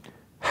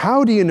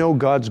 How do you know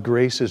God's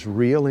grace is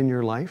real in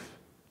your life?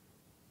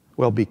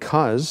 Well,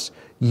 because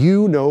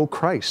you know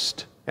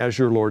Christ as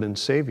your Lord and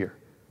Savior.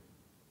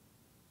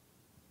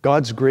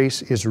 God's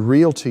grace is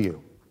real to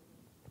you.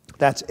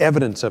 That's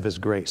evidence of His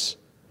grace.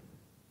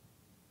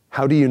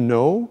 How do you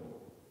know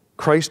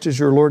Christ is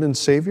your Lord and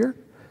Savior?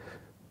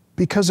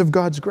 Because of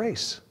God's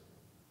grace.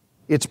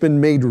 It's been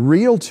made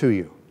real to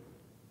you.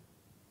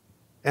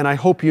 And I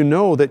hope you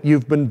know that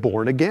you've been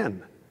born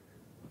again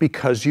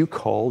because you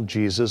call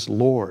Jesus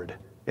Lord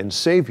and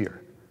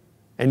Savior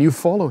and you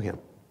follow Him.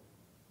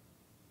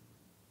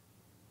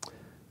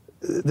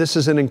 This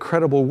is an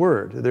incredible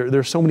word.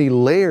 There's so many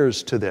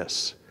layers to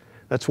this.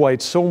 That's why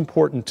it's so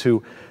important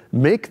to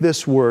make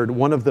this word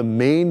one of the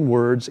main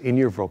words in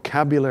your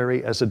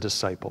vocabulary as a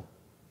disciple.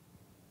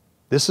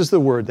 This is the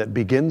word that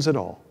begins it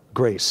all,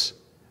 grace.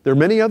 There are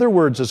many other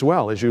words as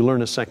well as you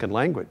learn a second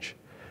language.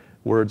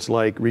 Words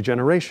like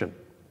regeneration,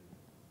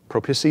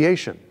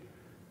 propitiation,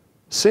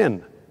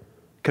 sin,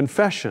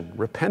 confession,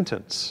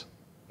 repentance,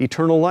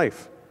 eternal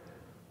life.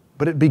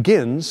 But it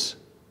begins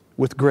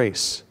with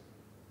grace.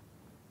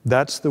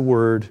 That's the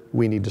word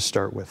we need to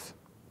start with.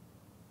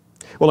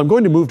 Well, I'm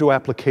going to move to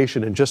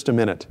application in just a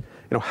minute,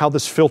 how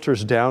this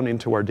filters down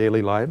into our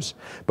daily lives.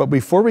 But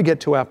before we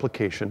get to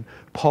application,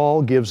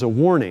 Paul gives a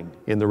warning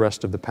in the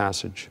rest of the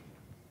passage.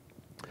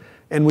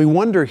 And we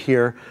wonder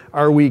here,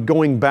 are we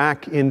going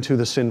back into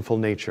the sinful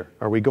nature?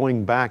 Are we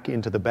going back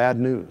into the bad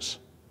news?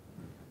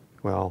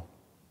 Well,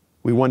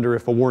 we wonder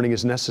if a warning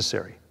is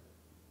necessary.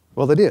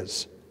 Well, it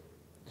is.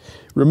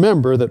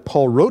 Remember that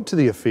Paul wrote to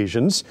the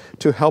Ephesians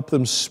to help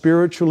them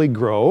spiritually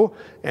grow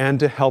and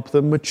to help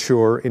them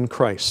mature in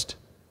Christ.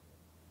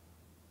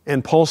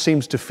 And Paul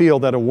seems to feel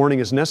that a warning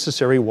is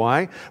necessary.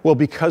 Why? Well,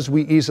 because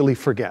we easily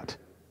forget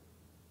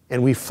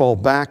and we fall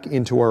back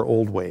into our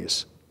old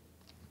ways.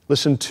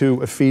 Listen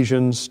to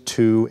Ephesians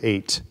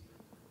 2:8.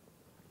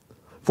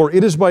 For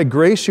it is by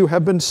grace you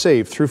have been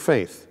saved through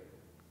faith.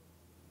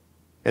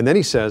 And then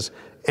he says,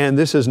 and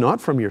this is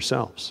not from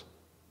yourselves.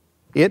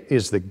 It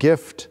is the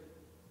gift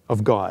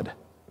of God,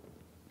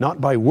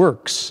 not by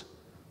works,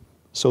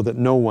 so that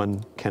no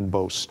one can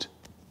boast.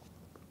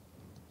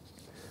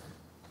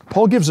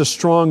 Paul gives a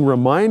strong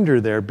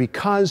reminder there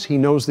because he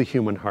knows the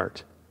human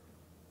heart.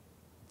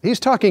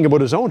 He's talking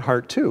about his own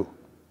heart too.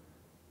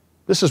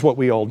 This is what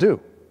we all do.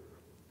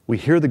 We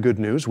hear the good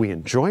news, we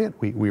enjoy it,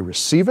 we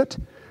receive it,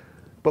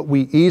 but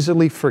we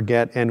easily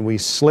forget and we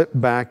slip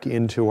back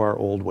into our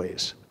old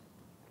ways.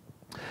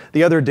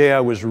 The other day I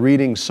was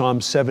reading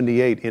Psalm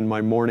 78 in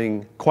my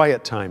morning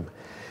quiet time.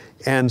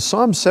 And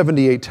Psalm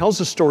 78 tells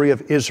the story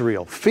of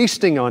Israel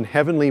feasting on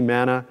heavenly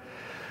manna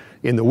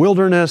in the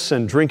wilderness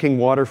and drinking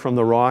water from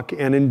the rock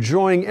and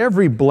enjoying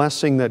every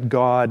blessing that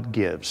God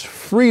gives,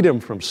 freedom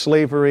from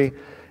slavery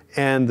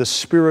and the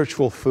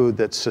spiritual food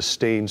that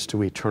sustains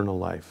to eternal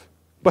life.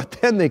 But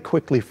then they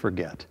quickly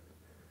forget.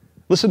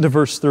 Listen to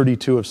verse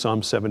 32 of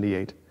Psalm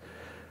 78.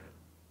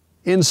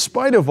 In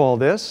spite of all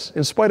this,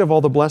 in spite of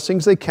all the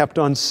blessings, they kept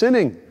on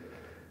sinning.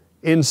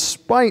 In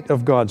spite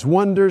of God's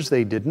wonders,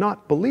 they did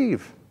not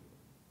believe.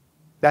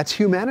 That's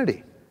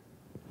humanity.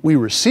 We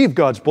receive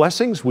God's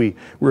blessings,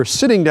 we're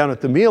sitting down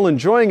at the meal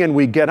enjoying, and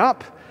we get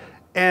up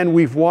and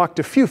we've walked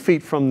a few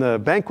feet from the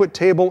banquet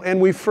table and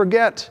we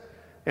forget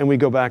and we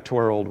go back to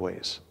our old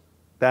ways.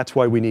 That's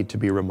why we need to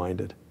be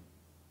reminded.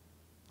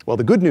 Well,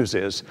 the good news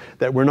is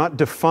that we're not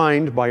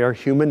defined by our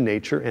human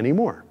nature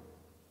anymore.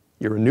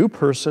 You're a new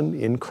person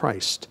in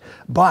Christ.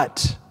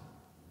 But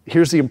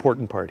here's the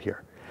important part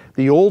here.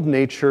 The old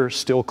nature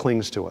still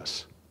clings to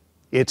us.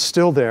 It's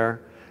still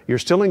there. You're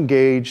still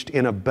engaged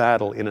in a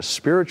battle, in a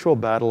spiritual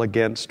battle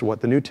against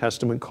what the New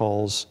Testament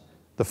calls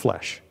the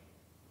flesh.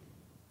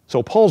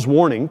 So Paul's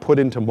warning, put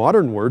into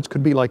modern words,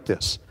 could be like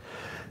this.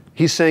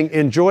 He's saying,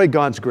 enjoy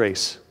God's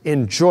grace.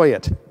 Enjoy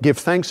it. Give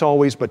thanks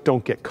always, but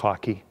don't get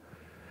cocky.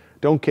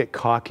 Don't get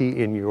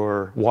cocky in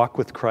your walk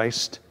with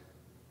Christ.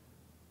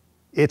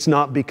 It's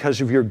not because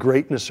of your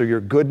greatness or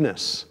your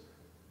goodness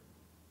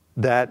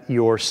that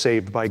you're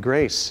saved by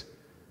grace.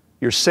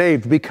 You're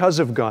saved because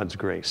of God's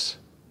grace.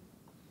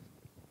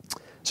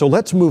 So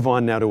let's move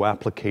on now to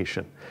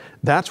application.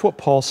 That's what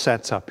Paul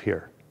sets up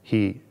here.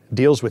 He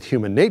deals with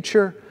human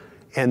nature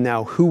and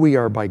now who we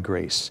are by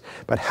grace.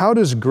 But how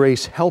does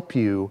grace help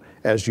you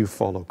as you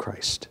follow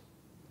Christ?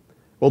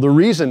 Well, the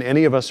reason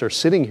any of us are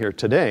sitting here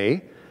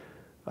today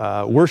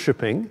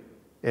worshiping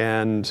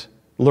and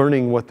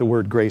learning what the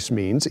word grace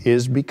means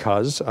is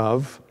because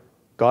of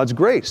God's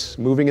grace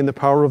moving in the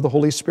power of the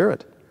Holy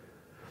Spirit.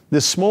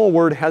 This small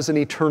word has an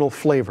eternal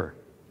flavor,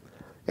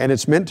 and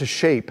it's meant to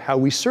shape how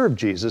we serve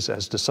Jesus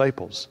as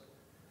disciples.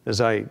 As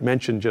I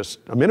mentioned just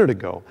a minute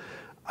ago,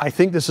 I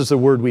think this is the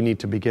word we need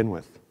to begin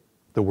with,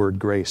 the word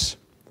grace.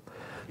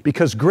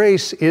 Because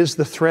grace is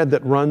the thread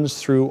that runs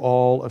through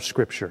all of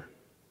Scripture.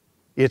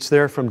 It's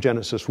there from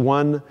Genesis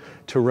 1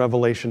 to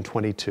Revelation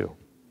 22.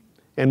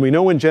 And we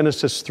know in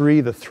Genesis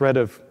 3 the thread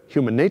of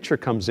human nature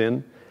comes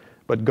in,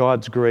 but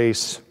God's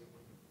grace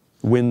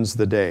wins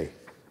the day.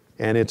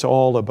 And it's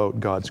all about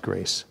God's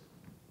grace.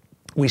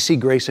 We see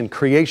grace in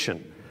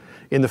creation,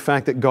 in the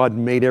fact that God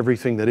made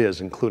everything that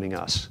is, including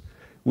us.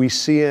 We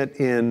see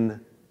it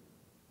in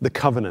the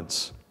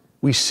covenants.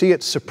 We see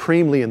it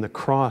supremely in the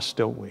cross,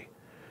 don't we?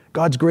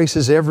 God's grace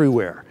is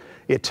everywhere.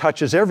 It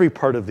touches every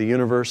part of the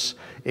universe,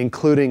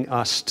 including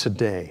us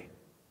today.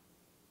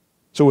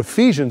 So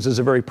Ephesians is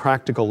a very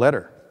practical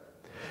letter.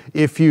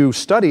 If you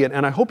study it,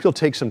 and I hope you'll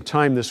take some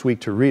time this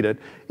week to read it,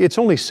 it's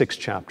only 6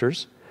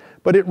 chapters,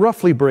 but it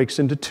roughly breaks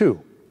into 2.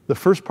 The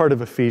first part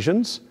of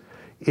Ephesians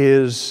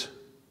is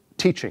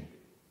teaching.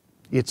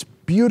 It's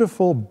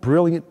beautiful,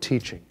 brilliant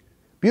teaching,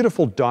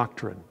 beautiful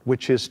doctrine,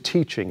 which is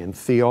teaching and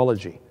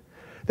theology.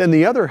 Then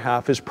the other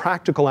half is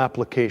practical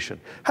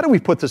application. How do we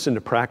put this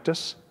into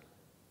practice?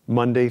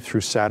 Monday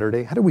through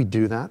Saturday. How do we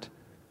do that?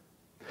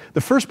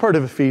 The first part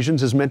of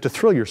Ephesians is meant to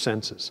thrill your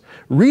senses.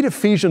 Read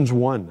Ephesians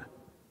 1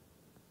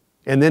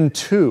 and then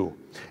 2.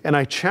 And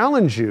I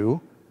challenge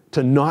you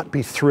to not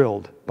be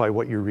thrilled by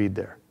what you read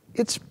there.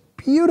 It's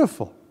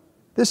beautiful.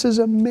 This is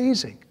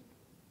amazing.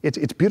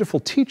 It's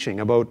beautiful teaching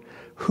about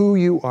who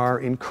you are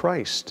in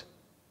Christ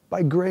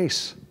by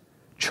grace,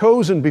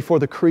 chosen before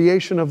the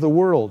creation of the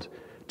world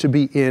to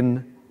be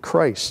in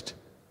Christ.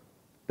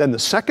 Then the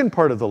second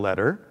part of the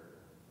letter,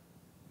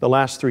 the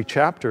last 3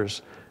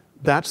 chapters,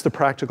 that's the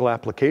practical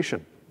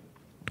application,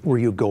 where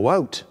you go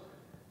out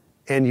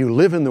and you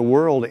live in the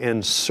world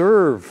and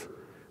serve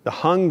the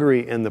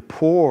hungry and the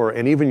poor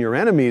and even your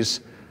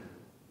enemies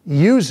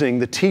using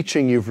the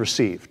teaching you've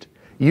received,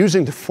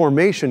 using the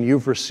formation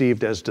you've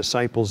received as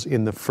disciples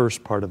in the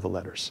first part of the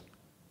letters.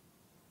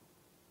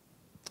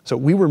 So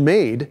we were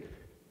made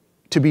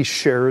to be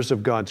sharers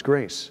of God's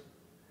grace.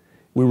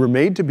 We were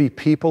made to be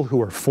people who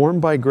are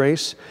formed by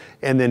grace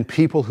and then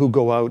people who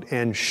go out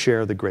and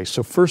share the grace.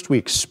 So first we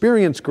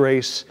experience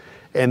grace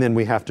and then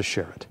we have to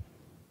share it.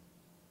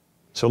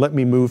 So let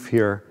me move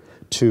here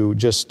to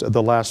just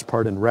the last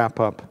part and wrap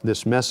up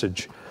this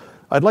message.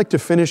 I'd like to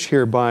finish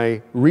here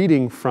by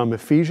reading from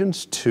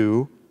Ephesians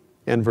 2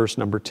 and verse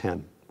number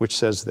 10, which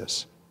says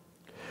this: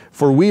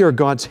 "For we are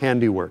God's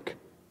handiwork,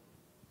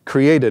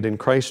 created in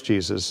Christ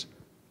Jesus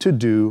to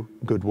do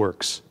good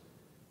works,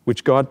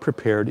 which God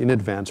prepared in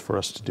advance for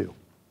us to do."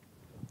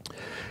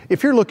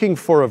 If you're looking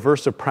for a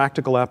verse of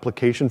practical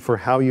application for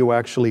how you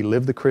actually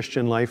live the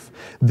Christian life,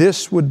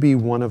 this would be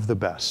one of the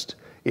best.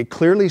 It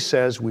clearly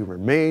says we were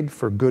made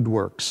for good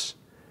works.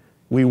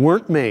 We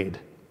weren't made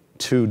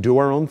to do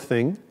our own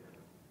thing.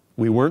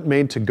 We weren't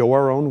made to go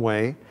our own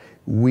way.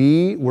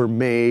 We were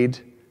made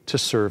to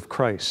serve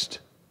Christ.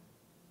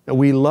 And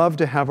we love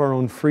to have our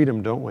own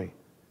freedom, don't we?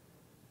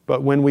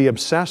 But when we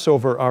obsess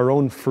over our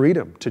own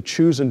freedom to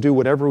choose and do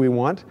whatever we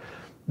want,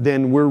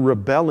 then we're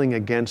rebelling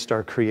against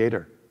our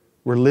Creator.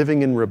 We're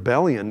living in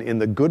rebellion in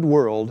the good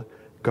world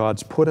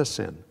God's put us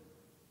in.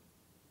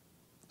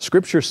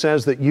 Scripture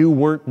says that you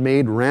weren't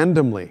made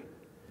randomly.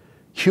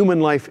 Human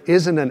life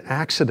isn't an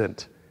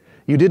accident.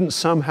 You didn't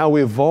somehow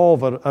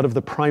evolve out of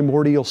the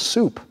primordial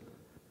soup.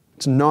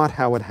 It's not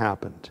how it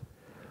happened.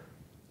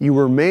 You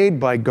were made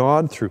by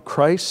God through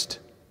Christ,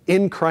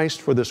 in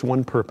Christ for this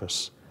one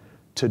purpose: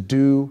 to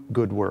do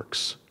good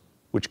works,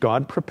 which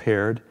God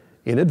prepared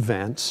in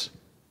advance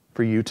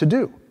for you to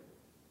do.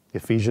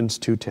 Ephesians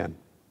 2:10.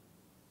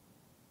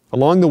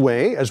 Along the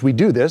way, as we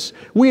do this,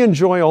 we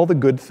enjoy all the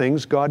good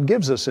things God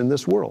gives us in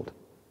this world.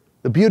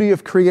 The beauty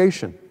of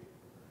creation,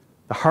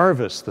 the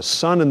harvest, the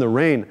sun and the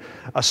rain,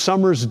 a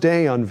summer's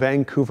day on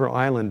Vancouver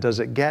Island. Does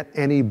it get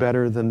any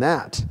better than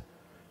that?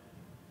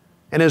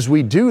 And as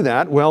we do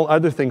that, well,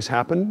 other things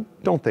happen,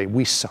 don't they?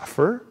 We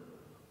suffer.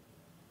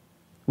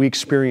 We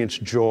experience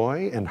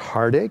joy and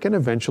heartache, and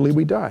eventually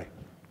we die.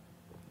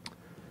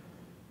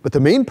 But the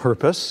main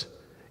purpose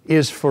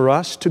is for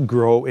us to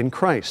grow in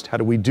Christ. How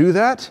do we do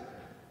that?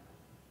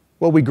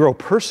 Well, we grow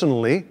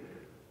personally,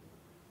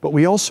 but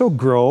we also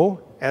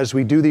grow as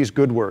we do these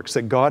good works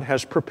that God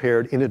has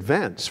prepared in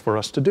advance for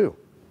us to do.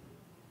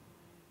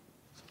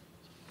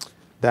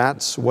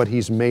 That's what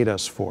He's made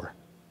us for.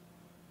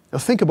 Now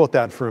think about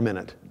that for a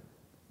minute.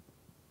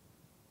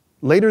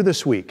 Later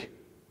this week,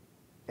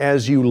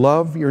 as you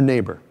love your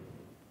neighbor,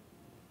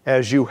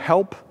 as you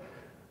help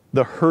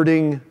the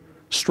hurting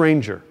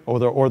stranger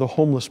or the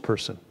homeless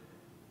person,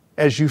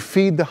 as you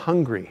feed the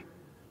hungry,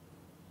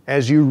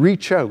 as you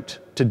reach out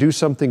to do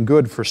something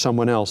good for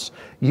someone else,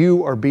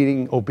 you are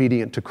being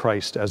obedient to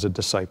Christ as a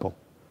disciple.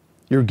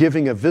 You're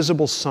giving a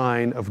visible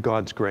sign of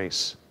God's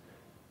grace.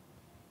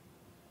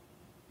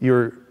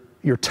 You're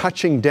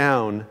touching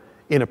down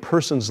in a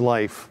person's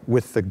life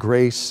with the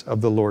grace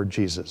of the Lord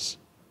Jesus.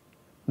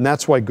 And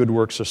that's why good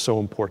works are so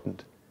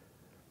important.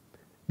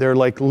 They're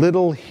like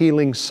little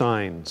healing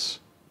signs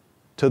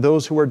to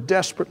those who are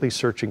desperately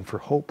searching for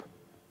hope.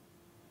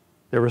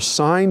 They're a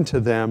sign to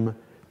them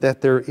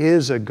that there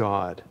is a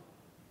God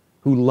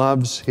who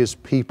loves His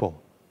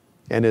people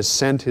and has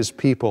sent His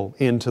people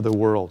into the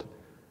world.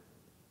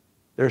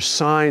 They're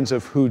signs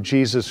of who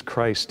Jesus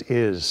Christ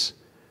is,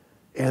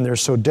 and they're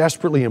so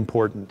desperately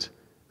important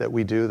that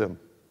we do them.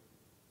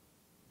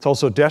 It's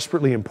also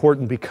desperately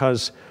important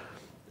because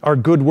our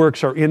good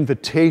works are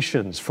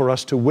invitations for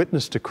us to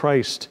witness to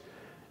Christ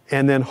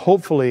and then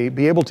hopefully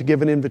be able to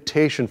give an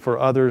invitation for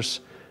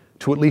others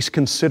to at least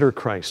consider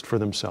Christ for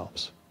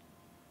themselves.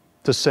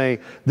 To say,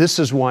 this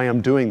is why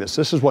I'm doing this.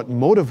 This is what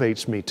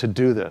motivates me to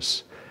do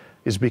this,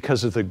 is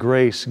because of the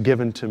grace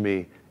given to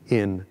me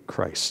in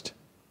Christ.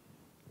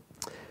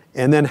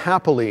 And then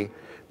happily,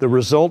 the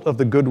result of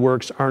the good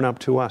works aren't up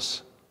to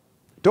us.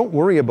 Don't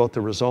worry about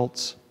the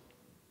results.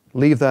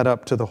 Leave that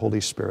up to the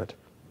Holy Spirit.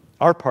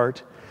 Our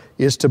part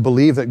is to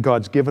believe that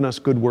God's given us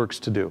good works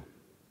to do,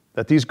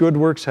 that these good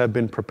works have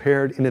been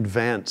prepared in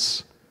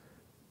advance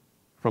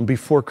from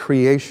before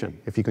creation,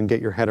 if you can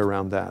get your head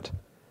around that.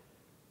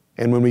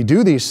 And when we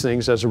do these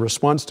things as a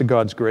response to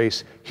God's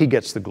grace, He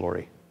gets the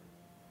glory.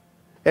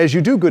 As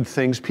you do good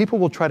things, people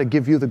will try to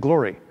give you the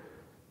glory.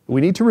 We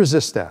need to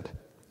resist that.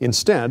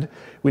 Instead,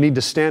 we need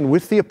to stand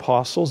with the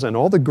apostles and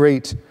all the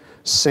great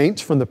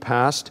saints from the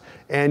past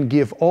and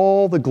give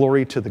all the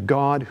glory to the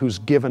God who's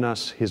given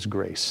us His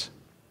grace.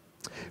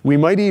 We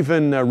might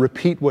even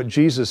repeat what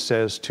Jesus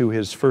says to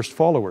His first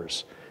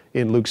followers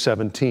in Luke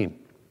 17.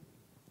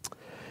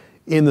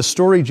 In the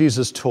story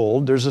Jesus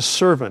told, there's a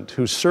servant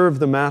who served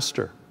the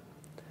master.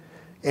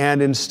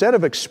 And instead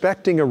of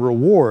expecting a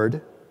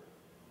reward,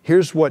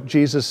 here's what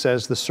Jesus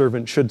says the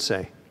servant should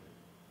say.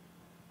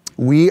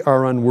 We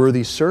are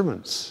unworthy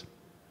servants.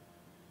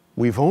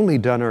 We've only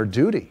done our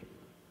duty.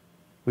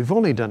 We've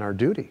only done our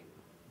duty.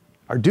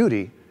 Our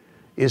duty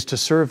is to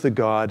serve the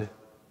God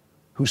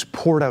who's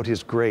poured out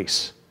His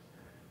grace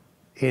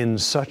in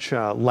such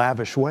a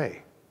lavish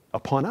way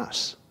upon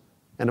us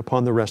and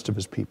upon the rest of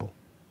His people.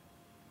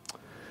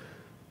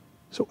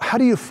 So how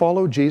do you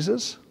follow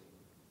Jesus?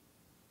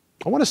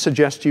 I want to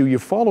suggest to you, you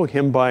follow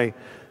Him by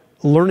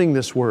learning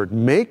this word.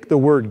 Make the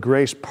word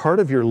grace part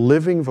of your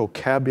living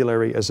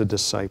vocabulary as a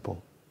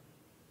disciple.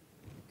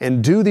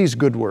 And do these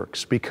good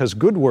works, because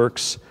good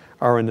works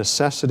are a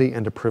necessity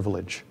and a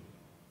privilege.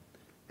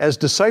 As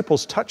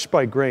disciples touched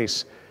by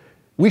grace,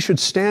 we should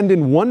stand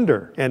in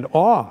wonder and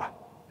awe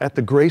at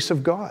the grace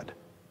of God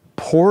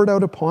poured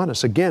out upon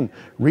us. Again,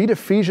 read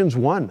Ephesians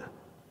 1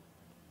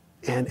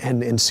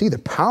 and see the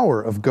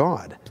power of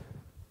God.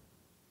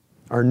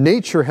 Our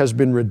nature has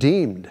been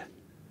redeemed.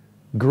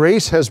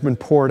 Grace has been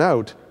poured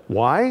out.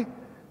 Why?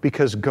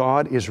 Because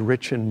God is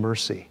rich in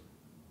mercy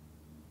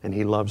and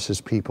He loves His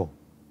people.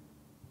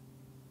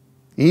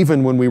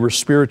 Even when we were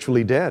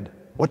spiritually dead,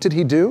 what did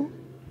He do?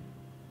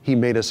 He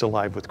made us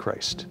alive with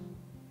Christ.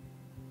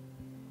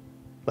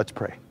 Let's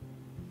pray.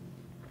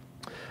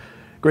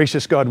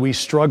 Gracious God, we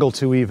struggle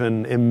to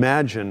even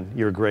imagine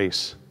Your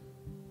grace.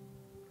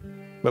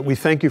 But we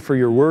thank You for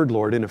Your word,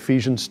 Lord, in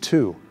Ephesians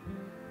 2.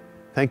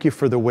 Thank You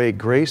for the way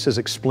grace is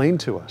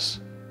explained to us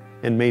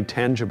and made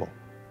tangible.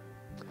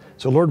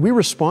 So Lord, we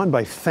respond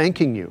by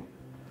thanking You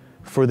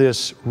for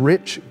this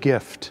rich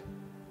gift,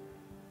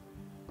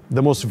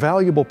 the most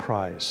valuable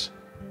prize,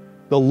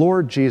 the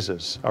Lord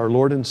Jesus, our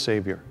Lord and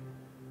Savior.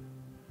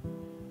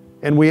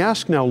 And we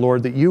ask now,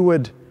 Lord, that You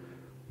would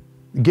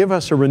give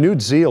us a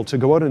renewed zeal to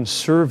go out and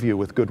serve You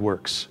with good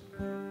works,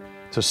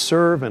 to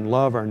serve and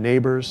love our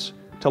neighbors,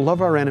 to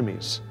love our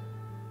enemies.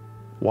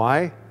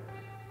 Why?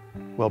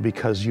 Well,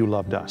 because You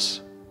loved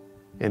us,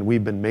 and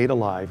we've been made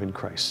alive in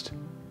Christ.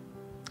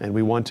 And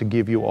we want to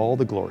give You all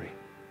the glory.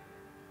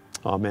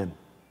 Amen.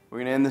 We're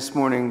going to end this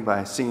morning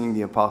by singing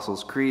the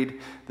Apostles'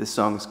 Creed. This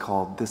song is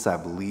called This I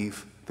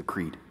Believe, the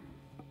Creed.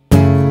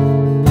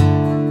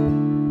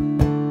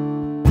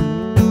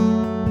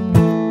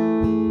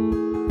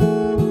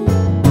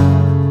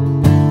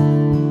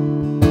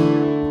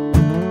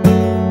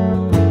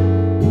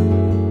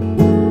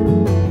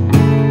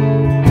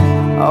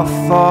 Our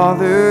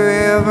Father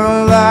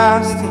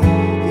everlasting,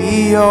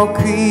 the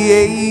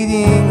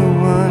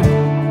all-creating one,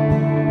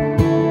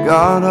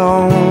 God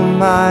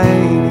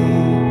Almighty,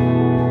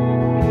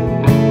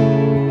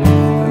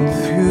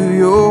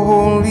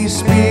 Holy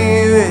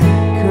Spirit,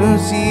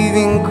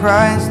 conceiving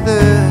Christ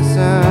the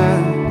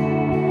Son,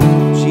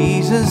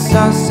 Jesus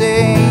our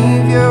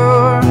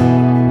Savior.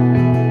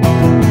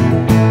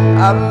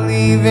 I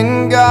believe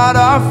in God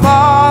our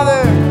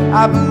Father,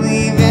 I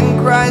believe in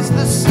Christ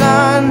the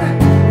Son,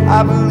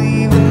 I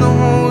believe in the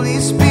Holy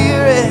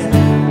Spirit,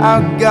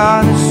 our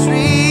God is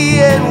three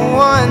and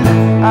one.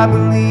 I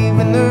believe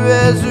in the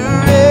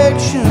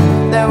resurrection,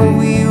 that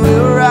we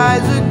will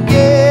rise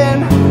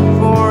again,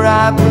 for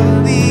I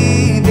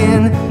believe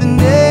in the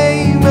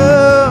name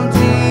of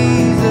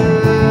Jesus.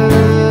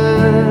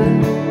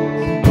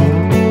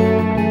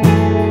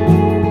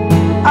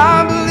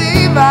 I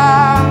believe,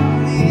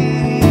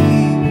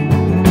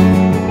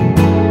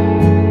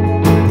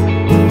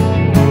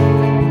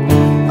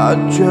 our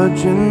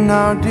judge and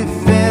our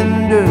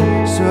defender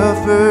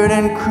suffered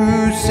and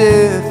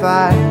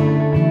crucified.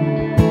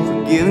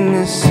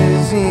 Forgiveness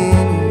is in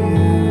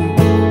you.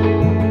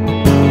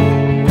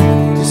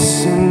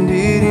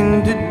 Descended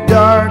into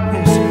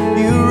darkness,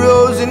 you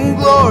rose in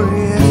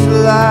glorious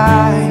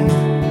light.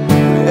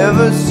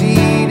 Forever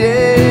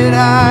seated,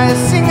 I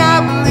sing,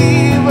 I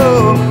believe,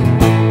 oh,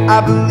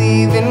 I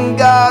believe in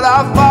God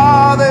our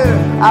Father,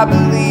 I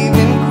believe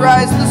in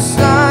Christ the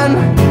Son,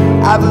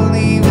 I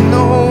believe in the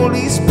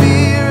Holy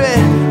Spirit,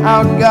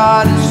 our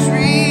God is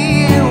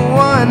three in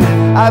one.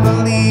 I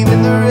believe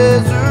in the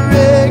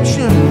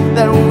resurrection,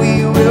 that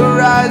we will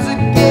rise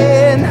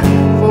again,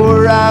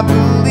 for I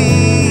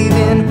believe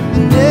in the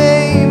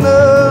name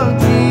of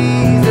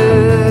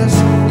Jesus.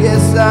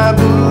 Yes, I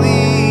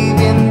believe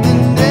in the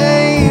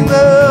name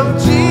of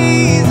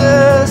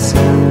Jesus.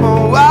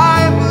 Oh,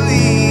 I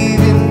believe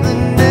in the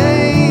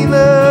name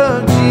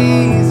of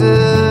Jesus.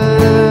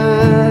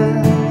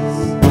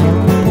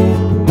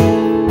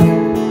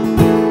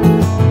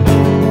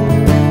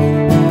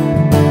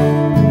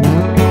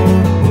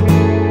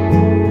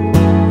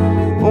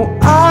 Oh,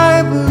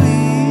 I believe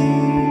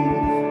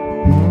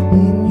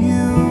in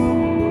you,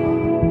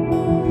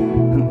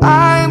 and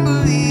I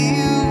believe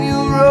you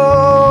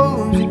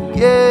rose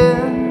again,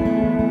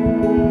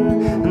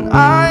 and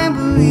I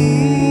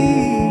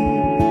believe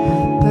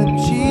that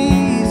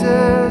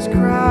Jesus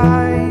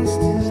Christ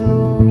is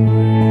Lord.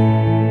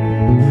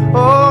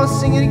 Oh,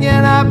 sing it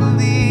again, I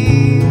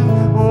believe,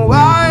 oh,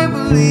 I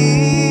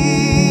believe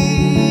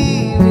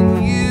in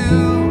you,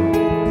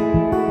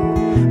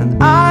 and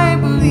I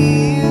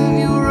believe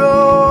you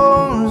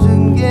rose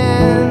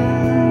again,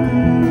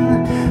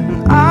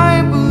 and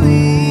I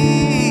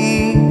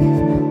believe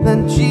that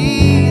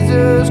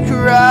Jesus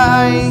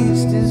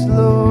Christ is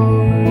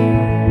Lord.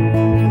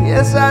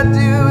 Yes, I do,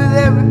 with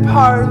every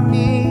part of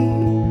me.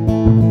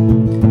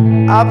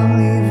 I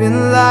believe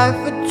in life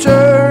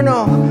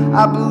eternal,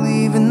 I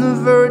believe in the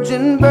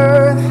virgin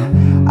birth,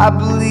 I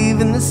believe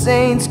in the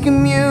saints'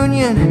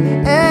 communion,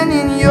 and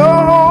in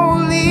your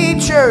holy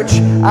church.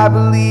 I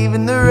believe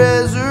in the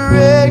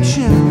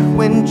resurrection,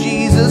 when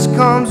Jesus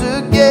comes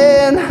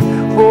again,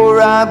 for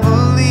I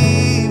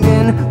believe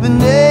in the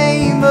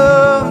name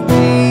of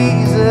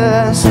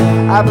Jesus.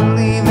 I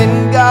believe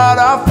in God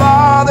our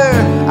Father,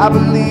 I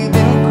believe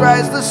in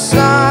Christ the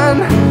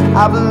Son,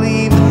 I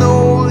believe in the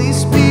Holy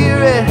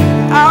Spirit,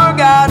 our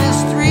God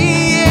is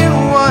three in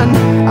one.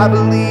 I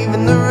believe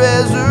in the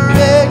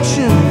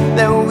resurrection,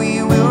 that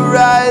we will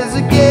rise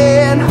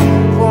again,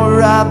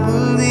 for I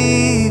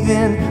believe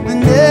in the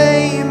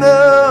name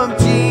of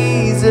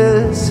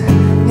Jesus.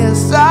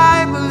 Yes,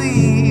 I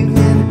believe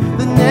in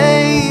the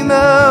name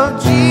of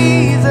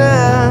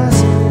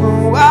Jesus.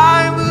 Oh,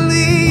 I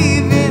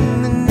believe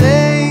in the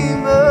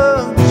name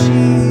of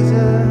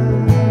Jesus.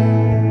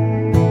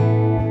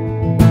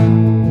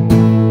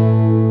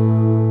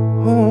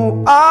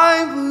 Oh,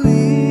 I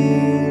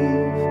believe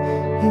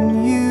in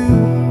you,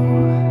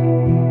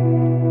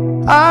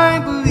 I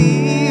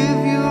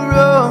believe you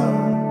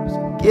rose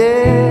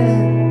again,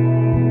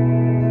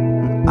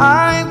 and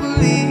I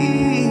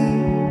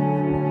believe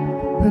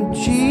that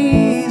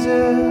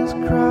Jesus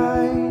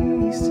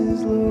Christ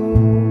is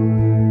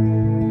Lord.